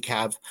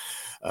ResiCav,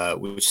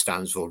 which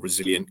stands for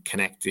Resilient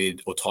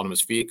Connected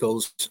Autonomous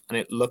Vehicles. And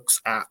it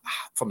looks at,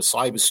 from a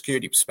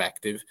cybersecurity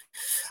perspective,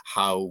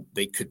 how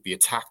they could be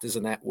attacked as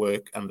a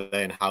network, and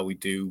then how we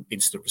do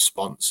incident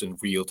response and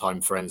real-time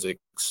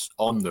forensics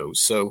on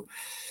those. So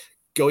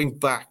going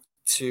back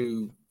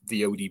to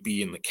the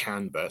ODB and the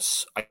CAN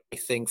bus, I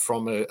think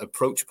from an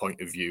approach point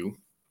of view,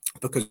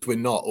 because we're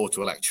not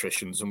auto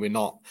electricians and we're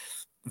not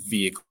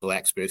vehicle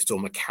experts or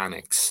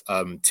mechanics,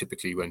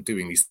 typically when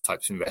doing these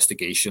types of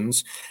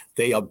investigations,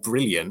 they are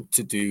brilliant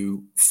to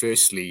do,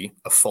 firstly,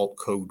 a fault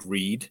code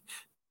read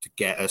to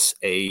get us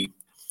a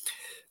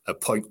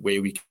point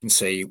where we can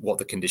say what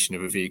the condition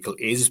of a vehicle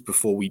is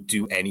before we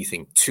do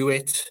anything to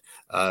it.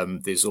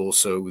 There's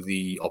also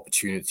the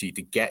opportunity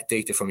to get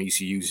data from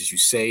ECUs, as you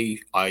say.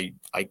 I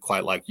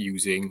quite like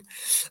using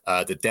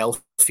the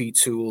Delphi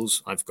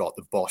tools. I've got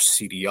the Bosch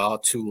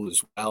CDR tool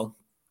as well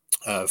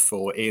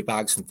for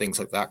airbags and things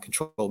like that,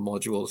 control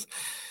modules.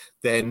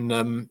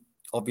 Then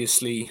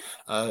obviously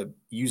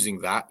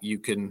using that, you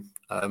can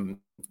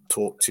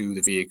talk to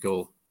the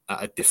vehicle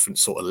at a different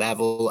sort of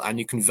level, and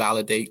you can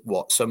validate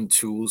what some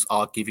tools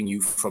are giving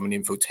you from an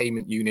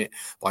infotainment unit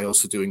by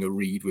also doing a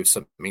read with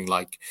something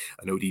like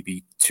an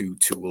ODB2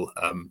 tool,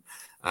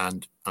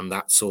 and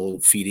that's all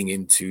feeding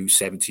into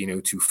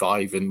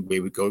 17025 and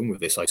where we're going with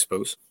this, I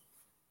suppose.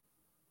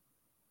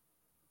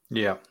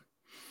 Yeah.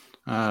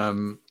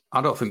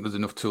 I don't think there's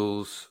enough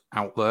tools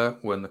out there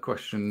when the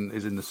question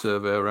is in the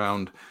survey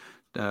around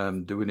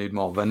do we need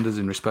more vendors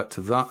in respect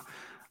to that.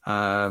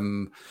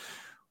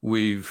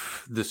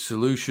 The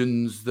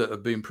solutions that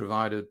have been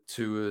provided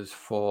to us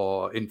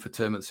for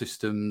infotainment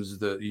systems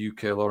that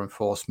UK law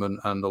enforcement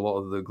and a lot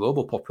of the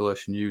global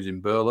population use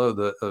in Burla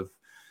that have,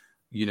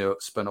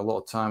 spent a lot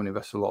of time and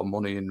invested a lot of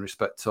money in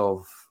respect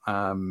of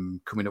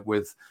coming up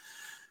with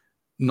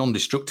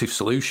non-destructive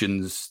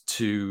solutions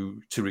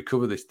to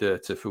recover this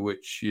data, for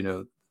which,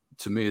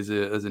 to me as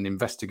an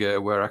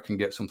investigator, where I can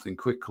get something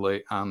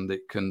quickly and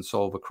it can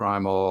solve a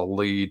crime or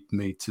lead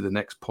me to the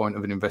next point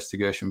of an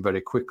investigation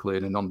very quickly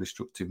in a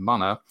non-destructive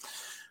manner,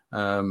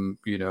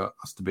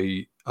 has to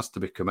be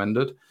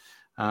commended.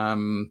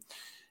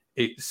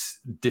 It's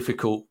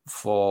difficult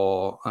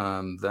for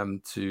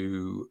them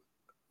to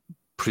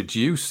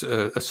produce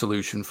a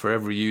solution for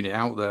every unit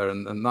out there,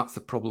 and that's the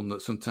problem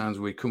that sometimes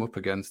we come up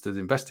against as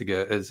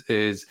investigators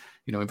is,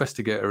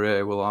 investigator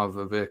A will have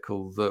a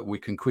vehicle that we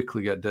can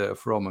quickly get data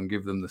from and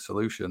give them the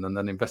solution, and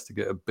then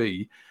investigator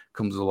B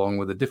comes along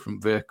with a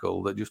different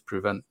vehicle that just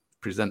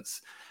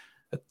presents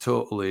a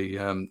totally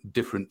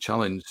different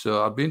challenge.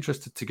 So I'd be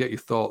interested to get your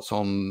thoughts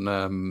on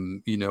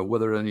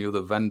whether any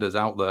other vendors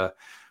out there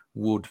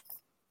would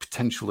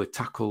potentially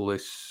tackle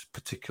this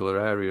particular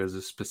area as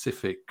a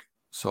specific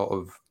sort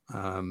of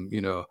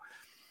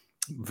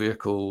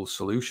vehicle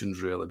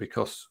solutions, really,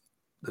 because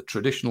the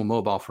traditional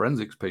mobile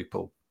forensics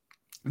people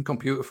and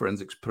computer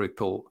forensics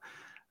people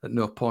at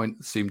no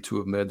point seem to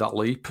have made that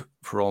leap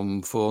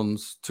from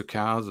phones to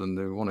cars, and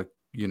they want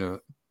to,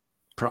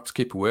 perhaps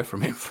keep away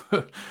from it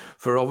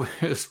for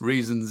obvious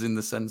reasons, in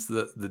the sense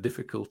that the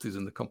difficulties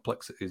and the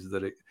complexities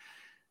that it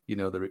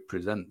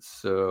presents.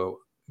 So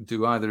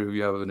do either of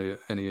you have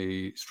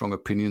any strong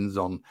opinions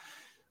on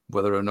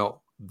whether or not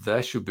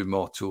there should be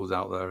more tools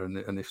out there,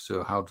 and if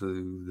so, how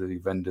do the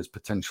vendors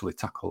potentially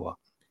tackle that?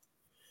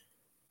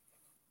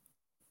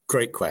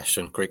 Great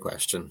question.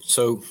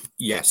 So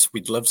yes,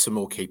 we'd love some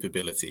more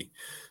capability.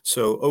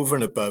 So over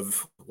and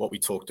above what we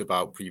talked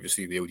about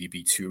previously, the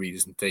ODB2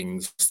 readers and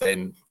things,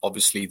 then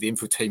obviously the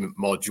infotainment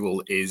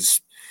module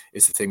is the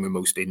thing we're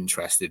most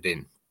interested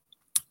in.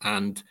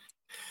 And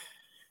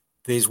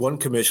there's one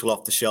commercial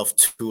off-the-shelf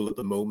tool at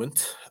the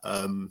moment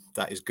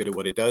that is good at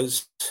what it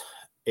does.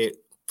 It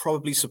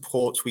probably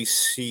supports, we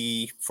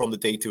see from the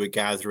data we're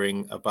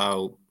gathering,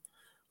 about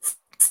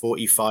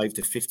 45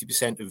 to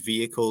 50% of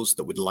vehicles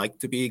that would like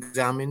to be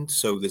examined.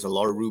 So there's a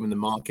lot of room in the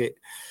market.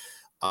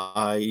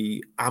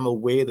 I am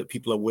aware that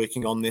people are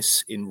working on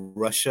this in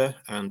Russia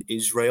and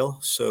Israel,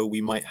 so we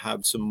might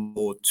have some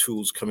more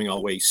tools coming our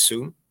way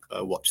soon.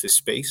 Watch this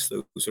space.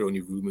 Those are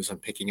only rumors I'm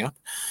picking up.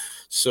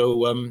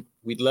 So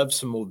we'd love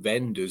some more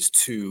vendors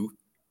to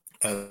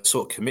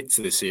sort of commit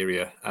to this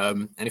area.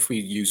 And if we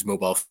use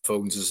mobile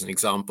phones as an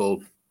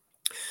example,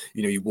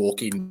 you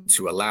walk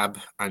into a lab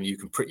and you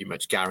can pretty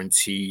much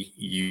guarantee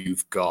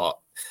you've got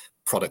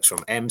products from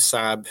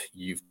MSAB,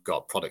 you've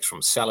got products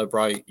from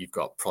Celebrite, you've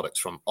got products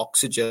from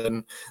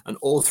Oxygen, and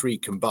all three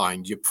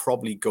combined, you're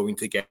probably going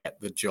to get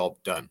the job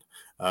done.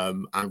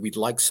 And we'd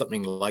like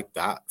something like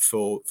that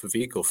for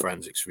vehicle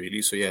forensics,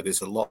 really. So yeah,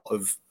 there's a lot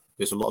of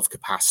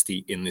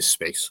capacity in this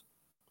space.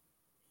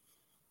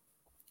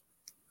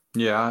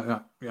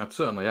 Yeah, I'd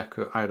certainly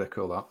echo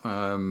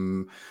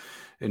that.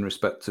 in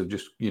respect of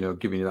just,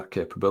 giving you that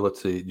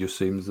capability. It just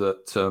seems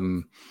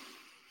that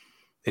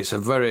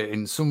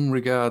in some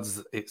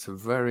regards, it's a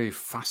very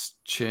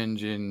fast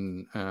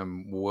changing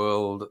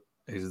world,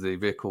 is the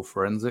vehicle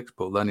forensics,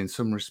 but then in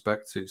some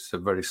respects, it's a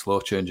very slow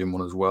changing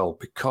one as well,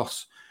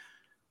 because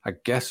I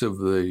guess of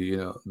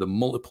the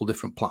multiple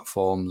different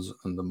platforms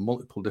and the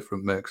multiple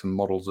different makes and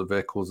models of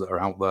vehicles that are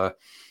out there,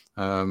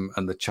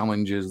 and the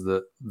challenges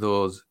that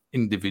those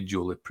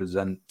individually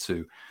present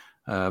to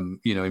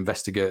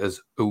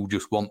investigators who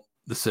just want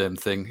the same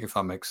thing, if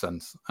that makes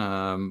sense,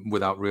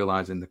 without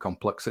realizing the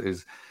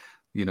complexities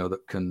that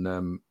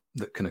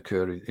can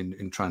occur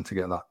in trying to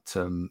get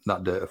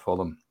that data for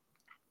them.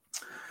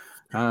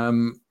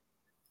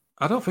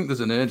 I don't think there's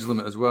an age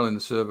limit as well in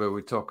the survey.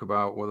 We talk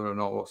about whether or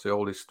not what's the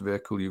oldest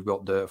vehicle you've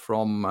got data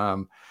from.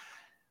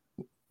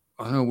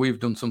 I know we've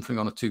done something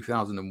on a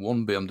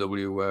 2001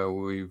 BMW where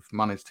we've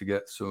managed to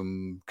get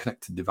some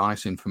connected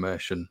device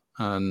information,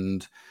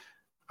 and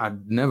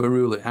I'd never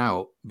rule it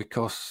out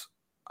because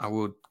I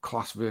would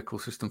class vehicle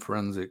system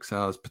forensics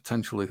as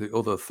potentially the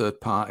other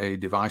third-party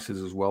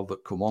devices as well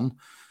that come on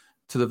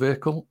to the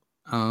vehicle.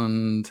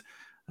 And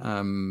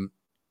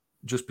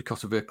just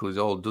because a vehicle is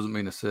old doesn't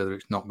mean to say that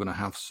it's not going to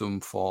have some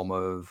form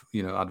of,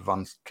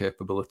 advanced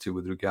capability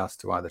with regards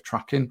to either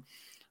tracking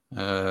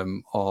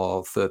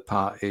or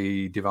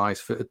third-party device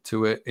fitted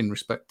to it in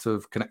respect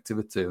of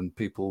connectivity, and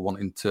people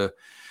wanting to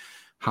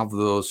have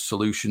those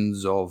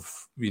solutions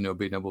of,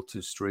 being able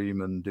to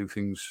stream and do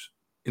things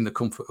in the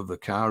comfort of the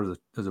car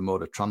as a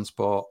mode of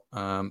transport,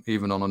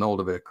 even on an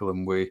older vehicle.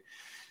 And we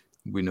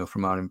know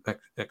from our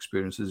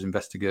experience as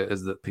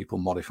investigators that people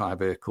modify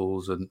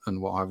vehicles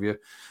and what have you.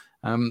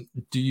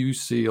 Do you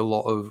see a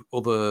lot of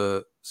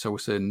other, so we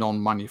say,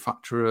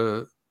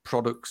 non-manufacturer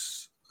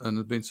products and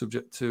have been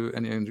subject to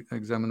any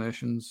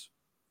examinations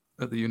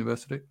at the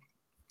university?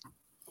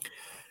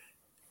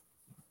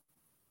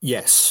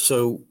 Yes.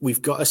 So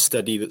we've got a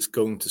study that's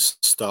going to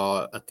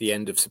start at the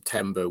end of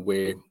September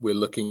where we're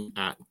looking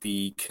at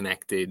the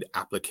connected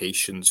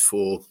applications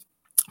for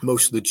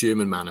most of the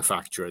German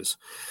manufacturers.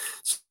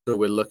 So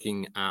we're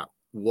looking at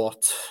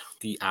what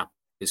the app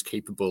is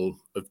capable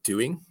of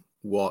doing,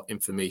 what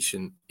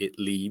information it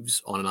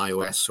leaves on an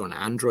iOS or an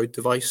Android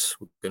device.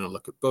 We're going to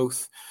look at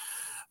both.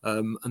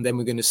 And then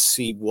we're going to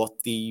see what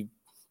the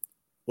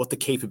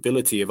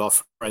capability of our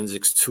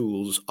forensics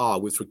tools are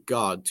with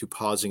regard to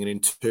parsing and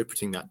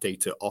interpreting that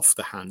data off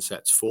the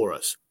handsets for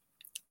us.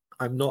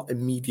 I'm not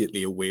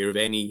immediately aware of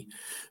any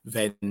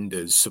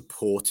vendors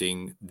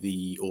supporting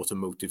the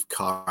automotive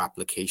car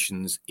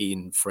applications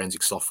in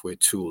forensic software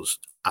tools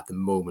at the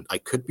moment. I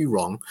could be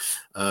wrong,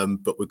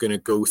 but we're going to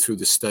go through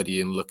the study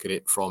and look at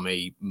it from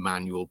a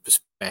manual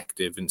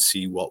perspective and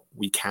see what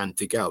we can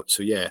dig out.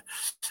 So yeah,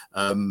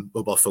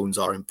 mobile phones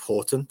are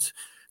important.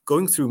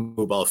 Going through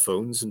mobile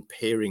phones and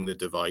pairing the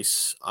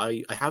device,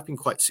 I have been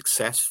quite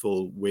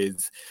successful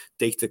with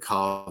data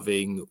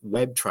carving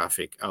web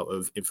traffic out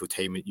of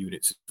infotainment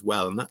units as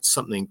well. And that's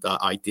something that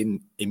I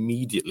didn't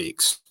immediately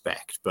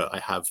expect, but I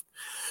have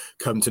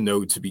come to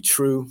know to be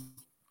true.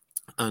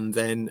 And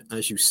then,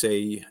 as you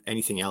say,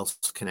 anything else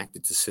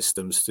connected to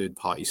systems,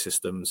 third-party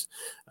systems,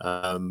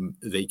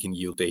 they can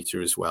yield data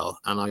as well.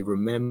 And I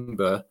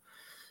remember,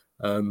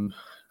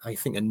 I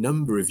think a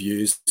number of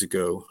years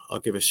ago, I'll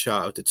give a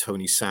shout out to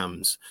Tony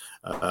Sams.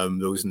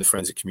 Those in the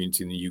forensic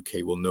community in the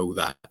UK will know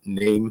that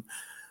name.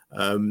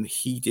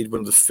 He did one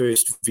of the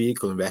first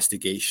vehicle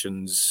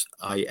investigations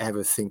I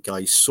ever think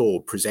I saw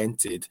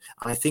presented.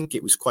 And I think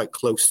it was quite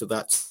close to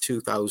that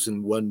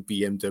 2001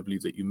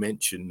 BMW that you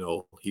mentioned,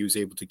 Noel. He was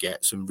able to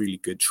get some really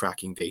good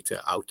tracking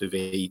data out of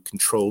a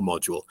control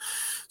module.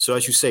 So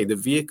as you say, the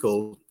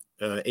vehicle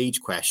age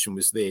question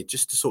was there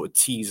just to sort of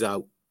tease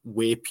out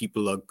where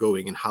people are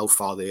going and how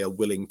far they are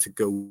willing to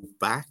go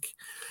back.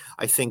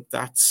 I think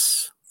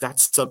that's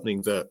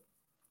something that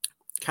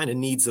kind of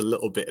needs a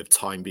little bit of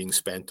time being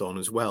spent on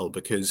as well,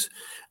 because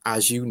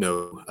as you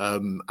know,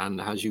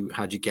 and as you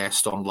had your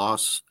guest on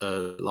last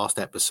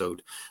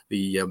episode,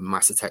 the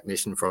master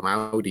technician from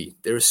Audi,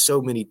 there are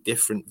so many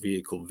different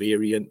vehicle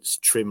variants,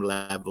 trim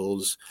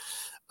levels,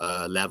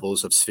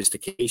 levels of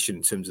sophistication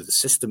in terms of the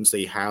systems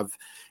they have.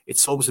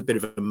 It's almost a bit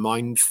of a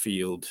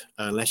minefield,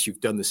 unless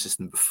you've done the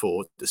system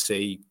before, to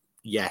say,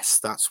 yes,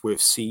 that's worth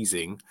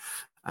seizing,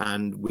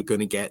 and we're going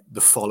to get the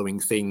following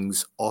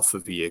things off a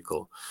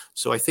vehicle.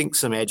 So I think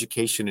some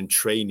education and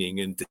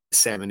training and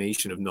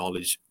dissemination of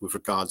knowledge with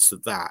regards to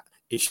that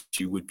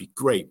issue would be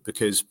great,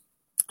 because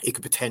it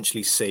could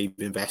potentially save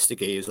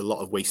investigators a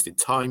lot of wasted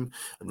time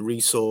and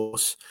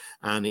resource,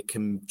 and it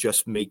can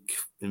just make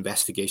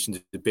investigations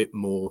a bit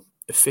more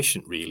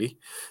efficient, really.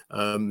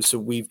 So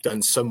we've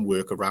done some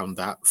work around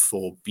that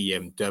for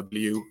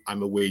BMW.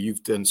 I'm aware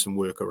you've done some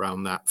work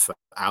around that for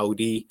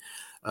Audi.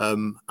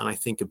 And I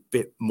think a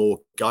bit more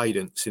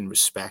guidance in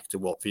respect to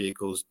what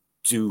vehicles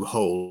do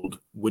hold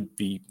would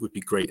be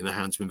great in the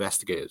hands of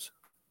investigators.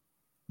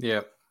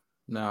 Yeah,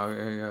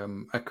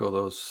 no, I echo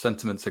those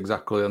sentiments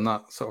exactly, and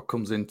that sort of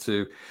comes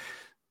into,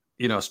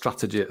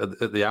 strategy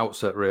at the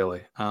outset,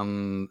 really,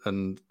 and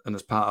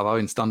as part of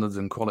having standards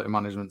and quality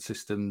management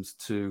systems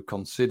to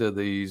consider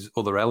these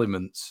other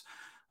elements,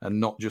 and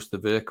not just the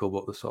vehicle,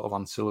 but the sort of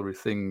ancillary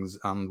things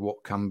and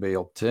what can be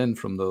obtained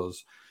from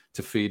those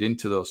to feed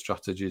into those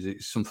strategies.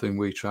 It's something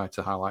we try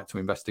to highlight to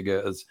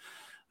investigators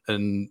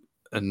and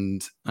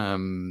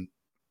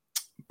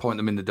point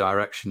them in the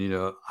direction,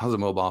 has a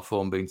mobile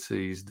phone been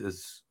seized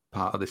as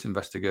part of this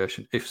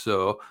investigation? If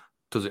so,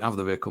 does it have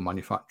the vehicle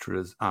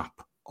manufacturer's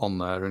app on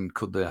there, and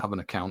could they have an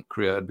account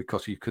created?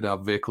 Because you could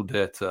have vehicle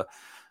data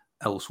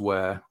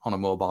elsewhere on a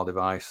mobile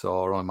device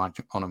or on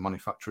a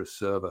manufacturer's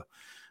server.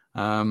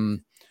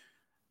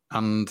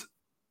 And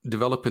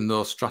developing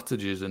those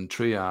strategies and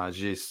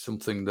triage is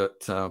something that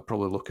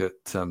probably look at,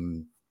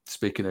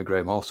 speaking of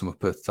Graham Awesome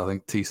up at, I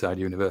think, Teesside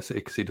University,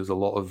 because he does a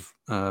lot of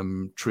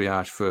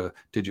triage for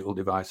digital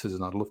devices,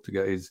 and I'd love to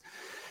get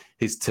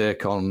his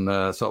take on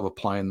sort of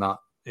applying that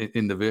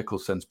in the vehicle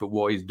sense. But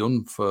what he's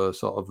done for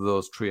sort of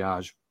those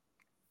triage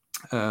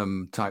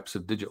types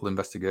of digital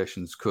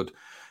investigations could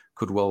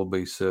well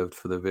be served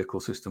for the vehicle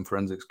system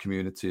forensics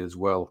community as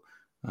well,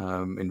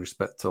 in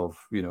respect of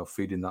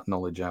feeding that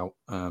knowledge out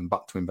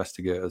back to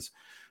investigators.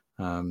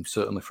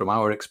 Certainly from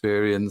our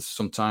experience,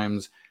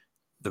 sometimes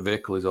the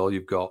vehicle is all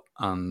you've got,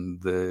 and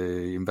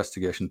the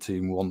investigation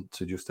team want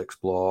to just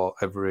explore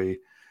every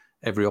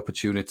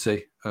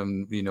opportunity,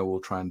 and we'll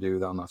try and do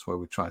that, and that's why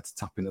we try to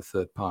tap into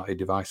third-party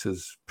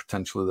devices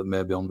potentially that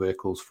may be on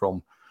vehicles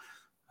from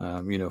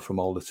from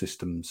older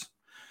systems.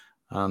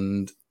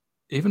 And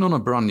even on a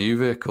brand new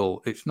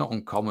vehicle, it's not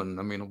uncommon.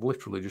 I mean, I've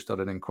literally just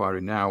had an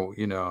inquiry now,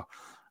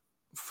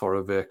 for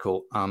a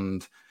vehicle,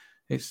 and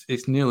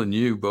it's nearly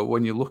new, but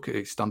when you look at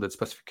its standard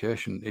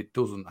specification, it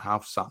doesn't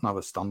have sat-nav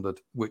as standard,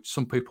 which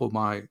some people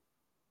might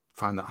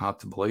find that hard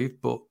to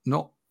believe, but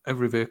not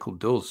every vehicle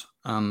does.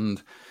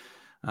 And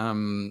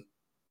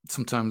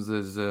sometimes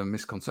there's a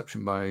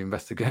misconception by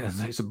investigators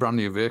that it's a brand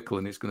new vehicle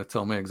and it's going to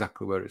tell me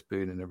exactly where it's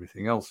been and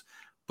everything else.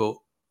 But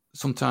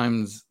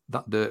sometimes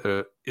that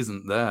data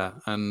isn't there,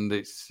 and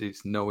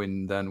it's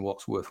knowing then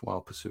what's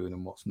worthwhile pursuing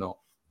and what's not.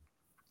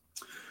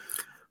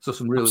 So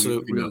some really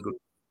good,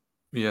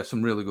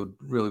 some really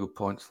good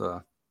points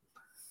there.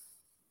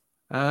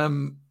 I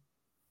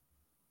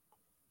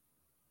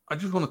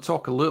just want to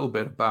talk a little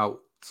bit about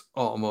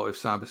automotive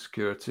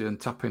cybersecurity and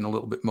tap in a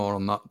little bit more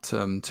on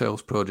that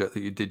Tails project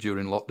that you did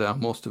during lockdown.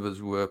 Most of us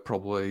were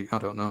probably, I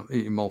don't know,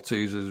 eating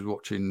Maltesers,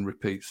 watching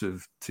repeats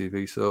of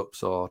TV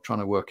soaps, or trying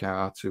to work out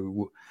how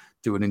to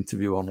do an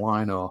interview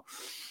online, or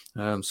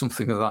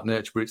something of that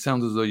nature. But it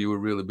sounds as though you were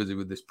really busy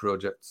with this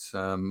project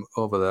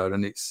over there,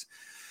 and it's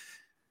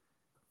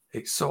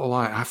sort of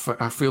like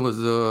I feel as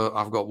though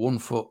I've got one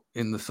foot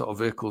in the sort of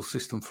vehicle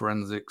system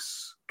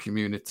forensics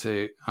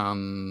community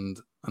and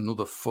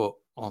another foot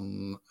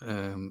on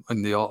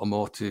in the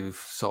automotive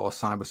sort of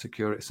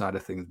cybersecurity side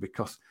of things,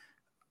 because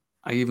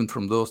even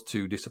from those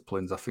two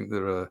disciplines, I think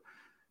there are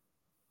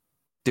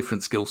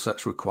different skill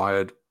sets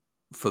required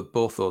for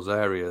both those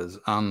areas,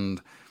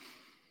 and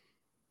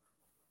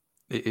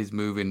it is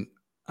moving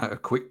at a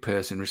quick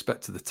pace in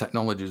respect to the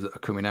technologies that are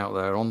coming out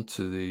there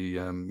onto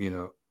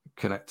the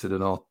connected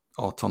and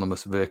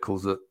autonomous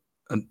vehicles that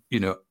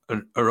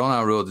are on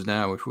our roads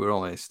now, if we're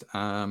honest.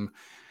 And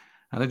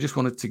I just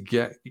wanted to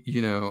get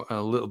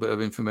a little bit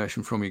of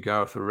information from you,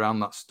 Gareth, around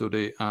that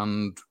study.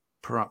 And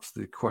perhaps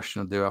the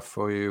question I do have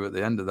for you at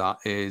the end of that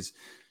is,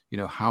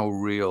 how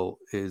real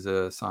is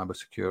a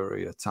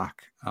cybersecurity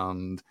attack,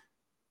 and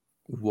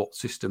what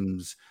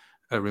systems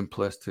are in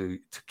place to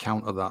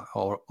counter that,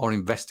 or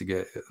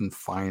investigate it and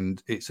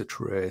find it's a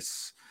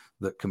trace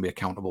that can be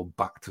accountable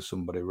back to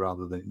somebody,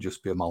 rather than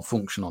just be a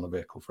malfunction on a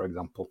vehicle, for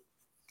example?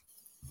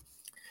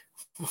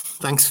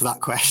 Thanks for that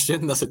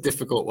question. That's a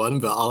difficult one,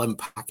 but I'll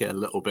unpack it a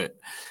little bit.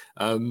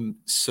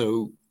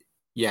 So,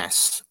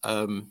 yes,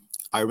 I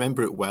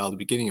remember it well. The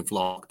beginning of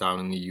lockdown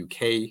in the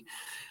UK,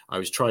 I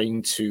was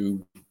trying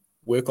to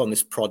work on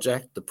this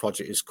project. The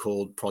project is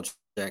called Project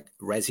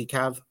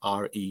RESICAV,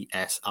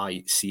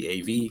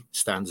 RESICAV,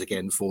 stands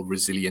again for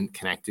Resilient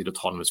Connected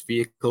Autonomous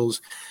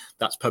Vehicles.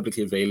 That's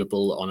publicly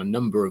available on a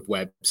number of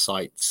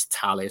websites,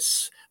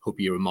 Thales,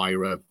 Hopia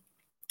Amira,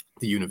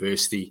 the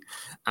university.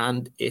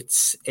 And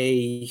it's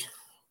a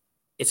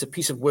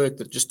piece of work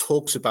that just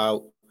talks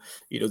about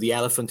the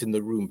elephant in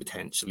the room,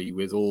 potentially,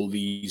 with all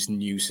these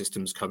new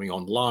systems coming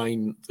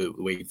online, the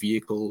way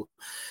vehicle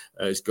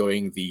is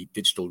going, the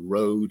digital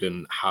road,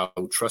 and how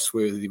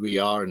trustworthy we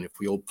are. And if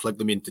we all plug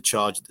them into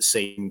charge at the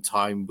same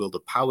time, will the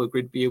power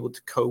grid be able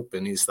to cope?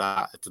 And is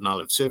that a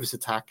denial of service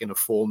attack in a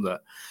form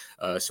that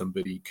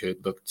somebody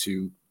could look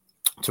to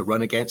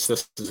run against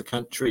us as a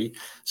country?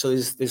 So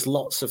there's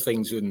lots of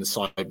things in the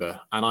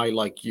cyber, and I,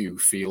 like you,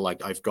 feel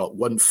like I've got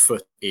one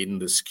foot in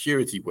the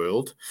security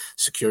world,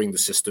 securing the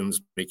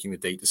systems, making the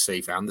data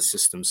safe and the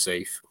system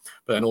safe,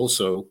 but then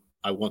also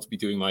I want to be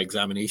doing my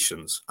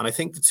examinations. And I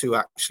think the two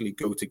actually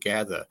go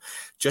together,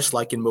 just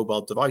like in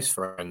mobile device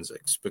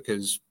forensics,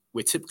 because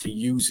we're typically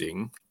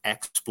using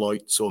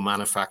exploits or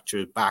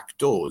manufactured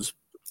backdoors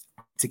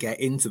to get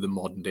into the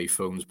modern day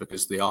phones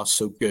because they are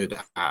so good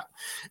at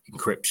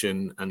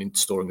encryption and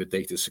storing the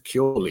data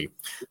securely.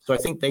 So I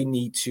think they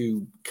need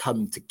to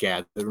come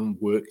together and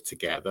work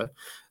together.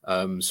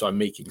 So I'm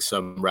making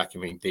some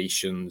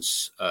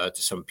recommendations to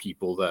some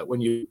people that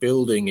when you're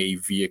building a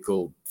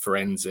vehicle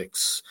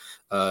forensics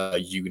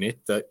unit,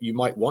 that you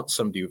might want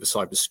somebody with a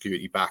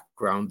cybersecurity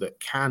background that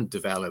can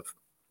develop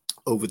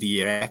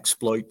over-the-air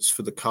exploits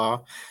for the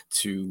car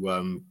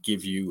to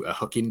give you a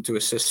hook into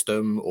a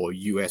system, or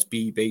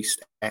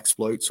USB-based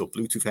exploits or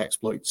Bluetooth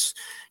exploits,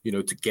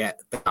 to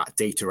get that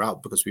data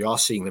out, because we are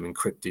seeing them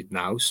encrypted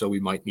now. So we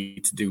might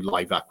need to do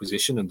live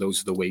acquisition, and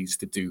those are the ways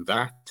to do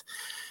that.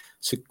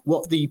 So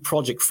what the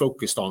project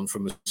focused on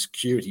from a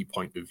security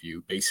point of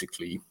view,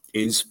 basically,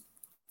 is,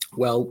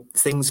 well,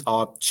 things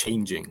are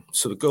changing.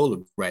 So the goal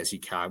of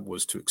ResiCab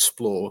was to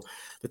explore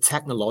the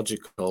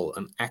technological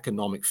and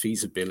economic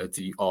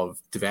feasibility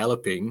of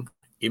developing,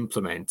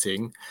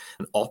 implementing,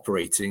 and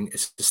operating a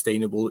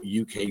sustainable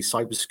UK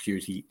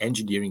cybersecurity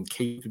engineering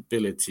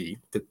capability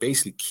that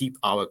basically keep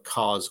our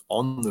cars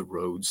on the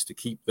roads, to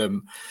keep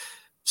them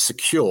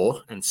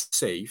secure and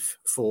safe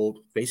for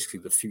basically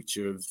the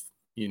future of,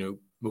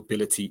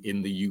 mobility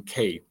in the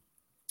UK.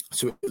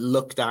 So it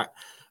looked at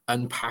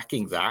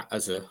unpacking that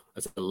as a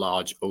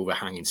large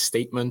overhanging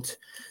statement.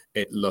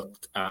 It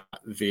looked at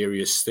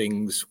various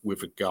things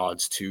with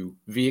regards to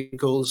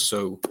vehicles,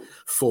 so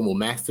formal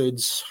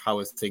methods, how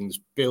are things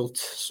built.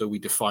 So we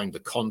defined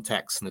the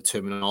context and the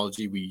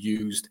terminology we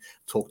used,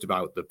 talked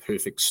about the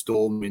perfect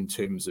storm in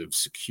terms of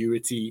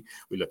security.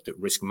 We looked at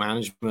risk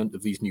management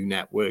of these new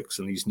networks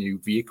and these new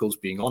vehicles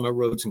being on our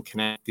roads and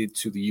connected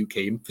to the UK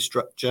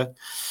infrastructure.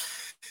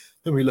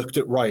 Then we looked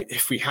at, right,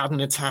 if we had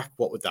an attack,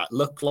 what would that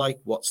look like?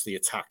 What's the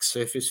attack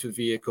surface for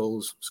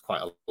vehicles? It's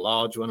quite a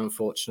large one,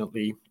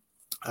 unfortunately.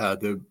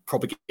 The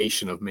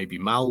propagation of maybe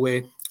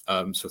malware.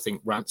 So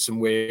think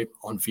ransomware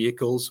on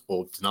vehicles,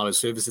 or denial of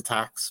service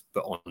attacks,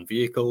 but on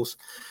vehicles.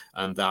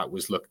 And that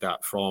was looked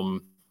at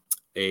from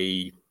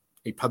a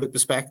public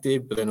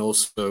perspective, but then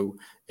also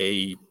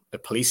a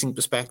policing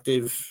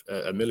perspective,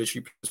 a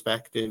military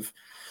perspective.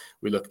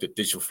 We looked at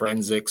digital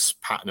forensics,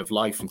 pattern of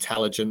life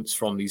intelligence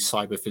from these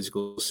cyber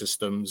physical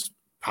systems.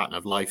 Pattern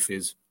of life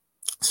is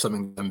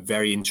something I'm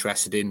very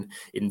interested in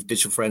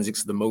digital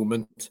forensics at the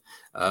moment,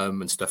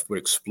 and stuff we're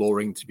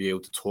exploring to be able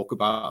to talk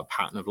about a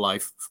pattern of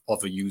life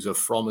of a user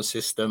from a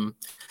system.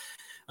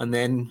 And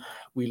then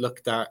we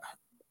looked at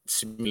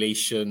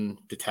simulation,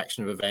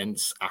 detection of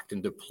events, act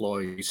and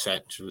deploy,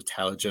 central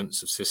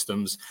intelligence of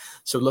systems.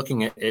 So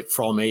looking at it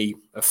from a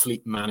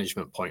fleet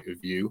management point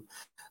of view,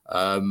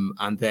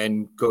 and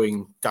then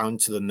going down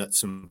to the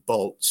nuts and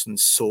bolts and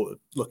sort of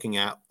looking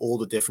at all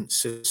the different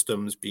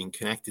systems being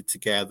connected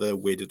together.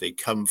 Where did they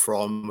come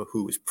from?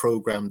 Who has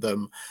programmed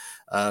them?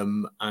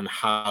 And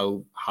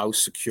how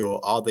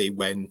secure are they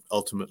when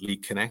ultimately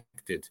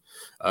connected?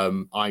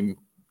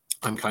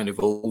 I'm kind of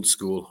old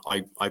school.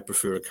 I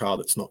prefer a car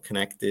that's not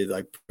connected.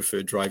 I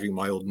prefer driving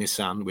my old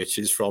Nissan, which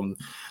is from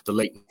the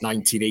late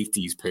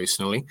 1980s,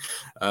 personally.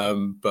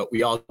 But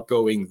we are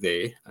going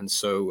there. And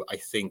so I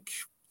think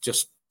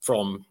just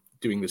from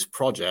doing this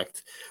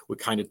project, we're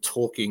kind of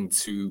talking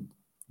to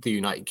the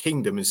United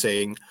Kingdom and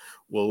saying,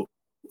 well,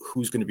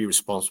 who's going to be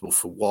responsible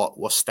for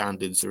what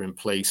standards are in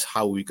place,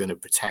 how are we going to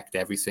protect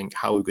everything,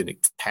 how are we going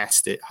to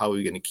test it, how are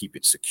we going to keep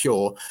it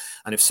secure,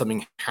 and if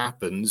something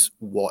happens,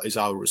 what is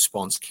our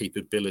response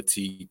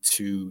capability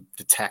to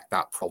detect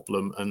that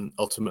problem and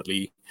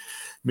ultimately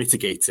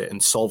mitigate it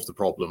and solve the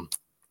problem.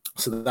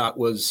 So that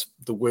was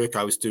the work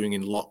I was doing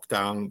in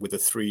lockdown with a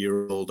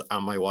 3-year-old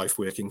and my wife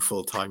working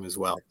full time as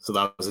well. So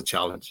that was a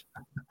challenge.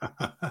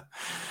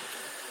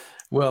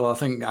 Well, I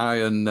think I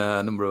and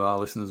a number of our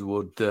listeners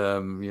would,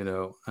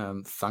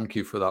 thank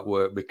you for that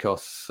work,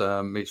 because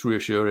it's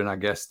reassuring, I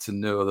guess, to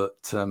know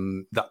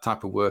that that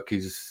type of work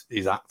is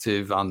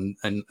active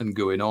and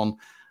going on.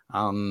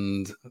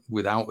 And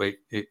without it,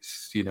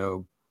 it's,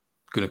 going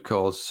to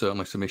cause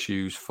certainly some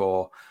issues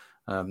for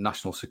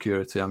national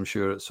security, I'm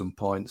sure, at some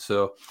point.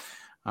 So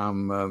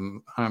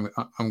I'm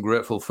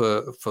grateful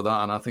for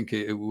that, and I think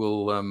it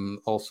will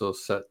also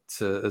set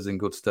us in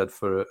good stead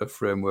for a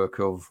framework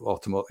of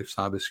automotive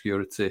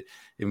cybersecurity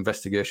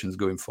investigations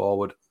going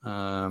forward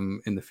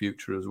in the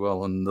future as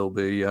well. And there'll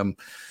be a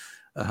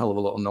hell of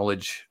a lot of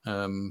knowledge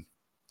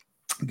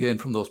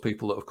gained from those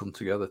people that have come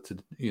together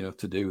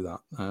to do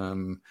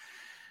that.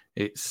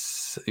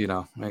 It's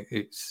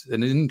it's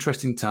an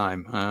interesting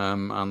time,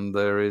 and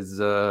there is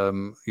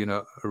a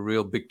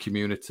real big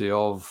community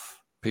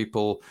of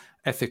people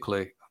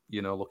ethically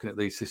looking at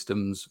these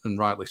systems, and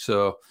rightly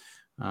so.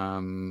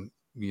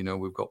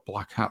 We've got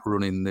Black Hat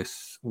running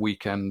this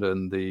weekend,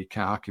 and the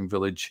car hacking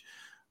village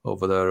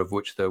over there, of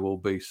which there will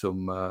be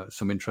some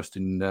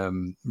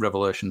interesting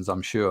revelations,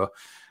 I'm sure.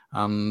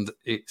 And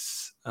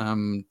it's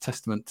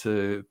testament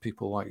to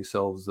people like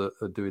yourselves that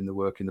are doing the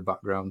work in the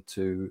background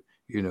to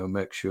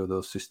make sure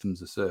those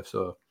systems are safe.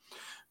 So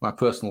my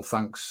personal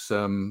thanks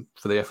for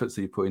the efforts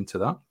that you put into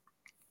that.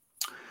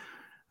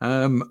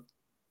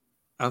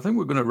 I think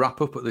we're going to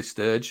wrap up at this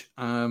stage.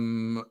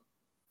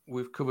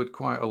 we've covered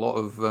quite a lot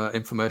of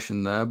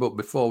information there. But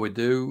before we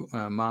do,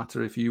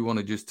 Marta, if you want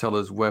to just tell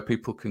us where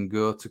people can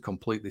go to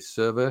complete this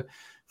survey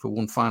for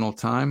one final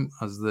time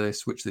as they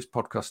switch this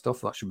podcast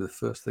off, that should be the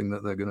first thing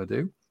that they're going to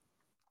do.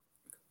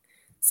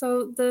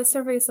 So the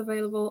survey is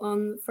available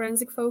on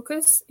Forensic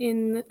Focus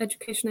in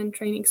Education and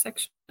Training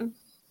section.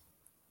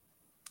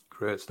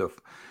 Great stuff.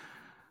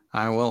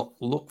 I will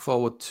look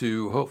forward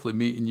to hopefully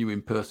meeting you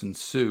in person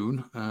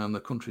soon. And the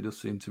country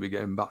does seem to be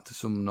getting back to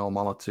some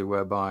normality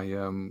whereby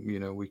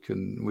we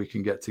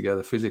can get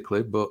together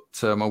physically. But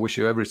I wish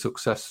you every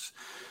success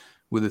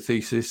with the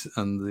thesis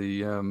and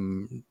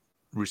the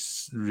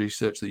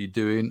research that you're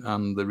doing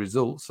and the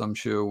results. I'm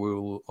sure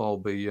we'll all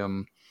be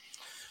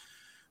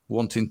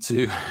wanting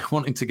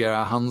to get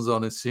our hands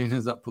on as soon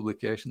as that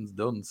publication's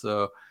done.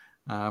 So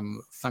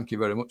thank you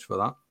very much for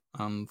that,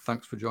 and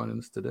thanks for joining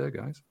us today,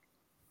 guys.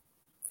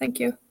 Thank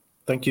you.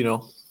 Thank you,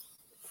 Noel.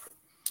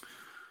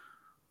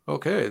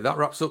 Okay, that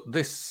wraps up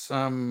this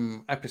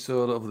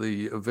episode of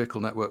the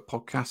Vehicle Network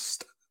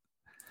podcast.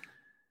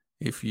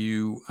 If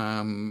you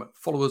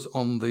follow us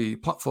on the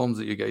platforms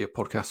that you get your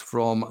podcast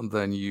from,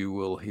 then you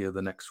will hear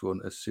the next one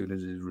as soon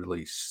as it is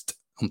released.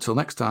 Until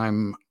next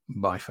time,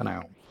 bye for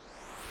now.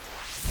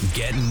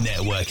 Get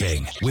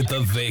networking with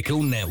the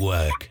Vehicle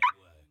Network.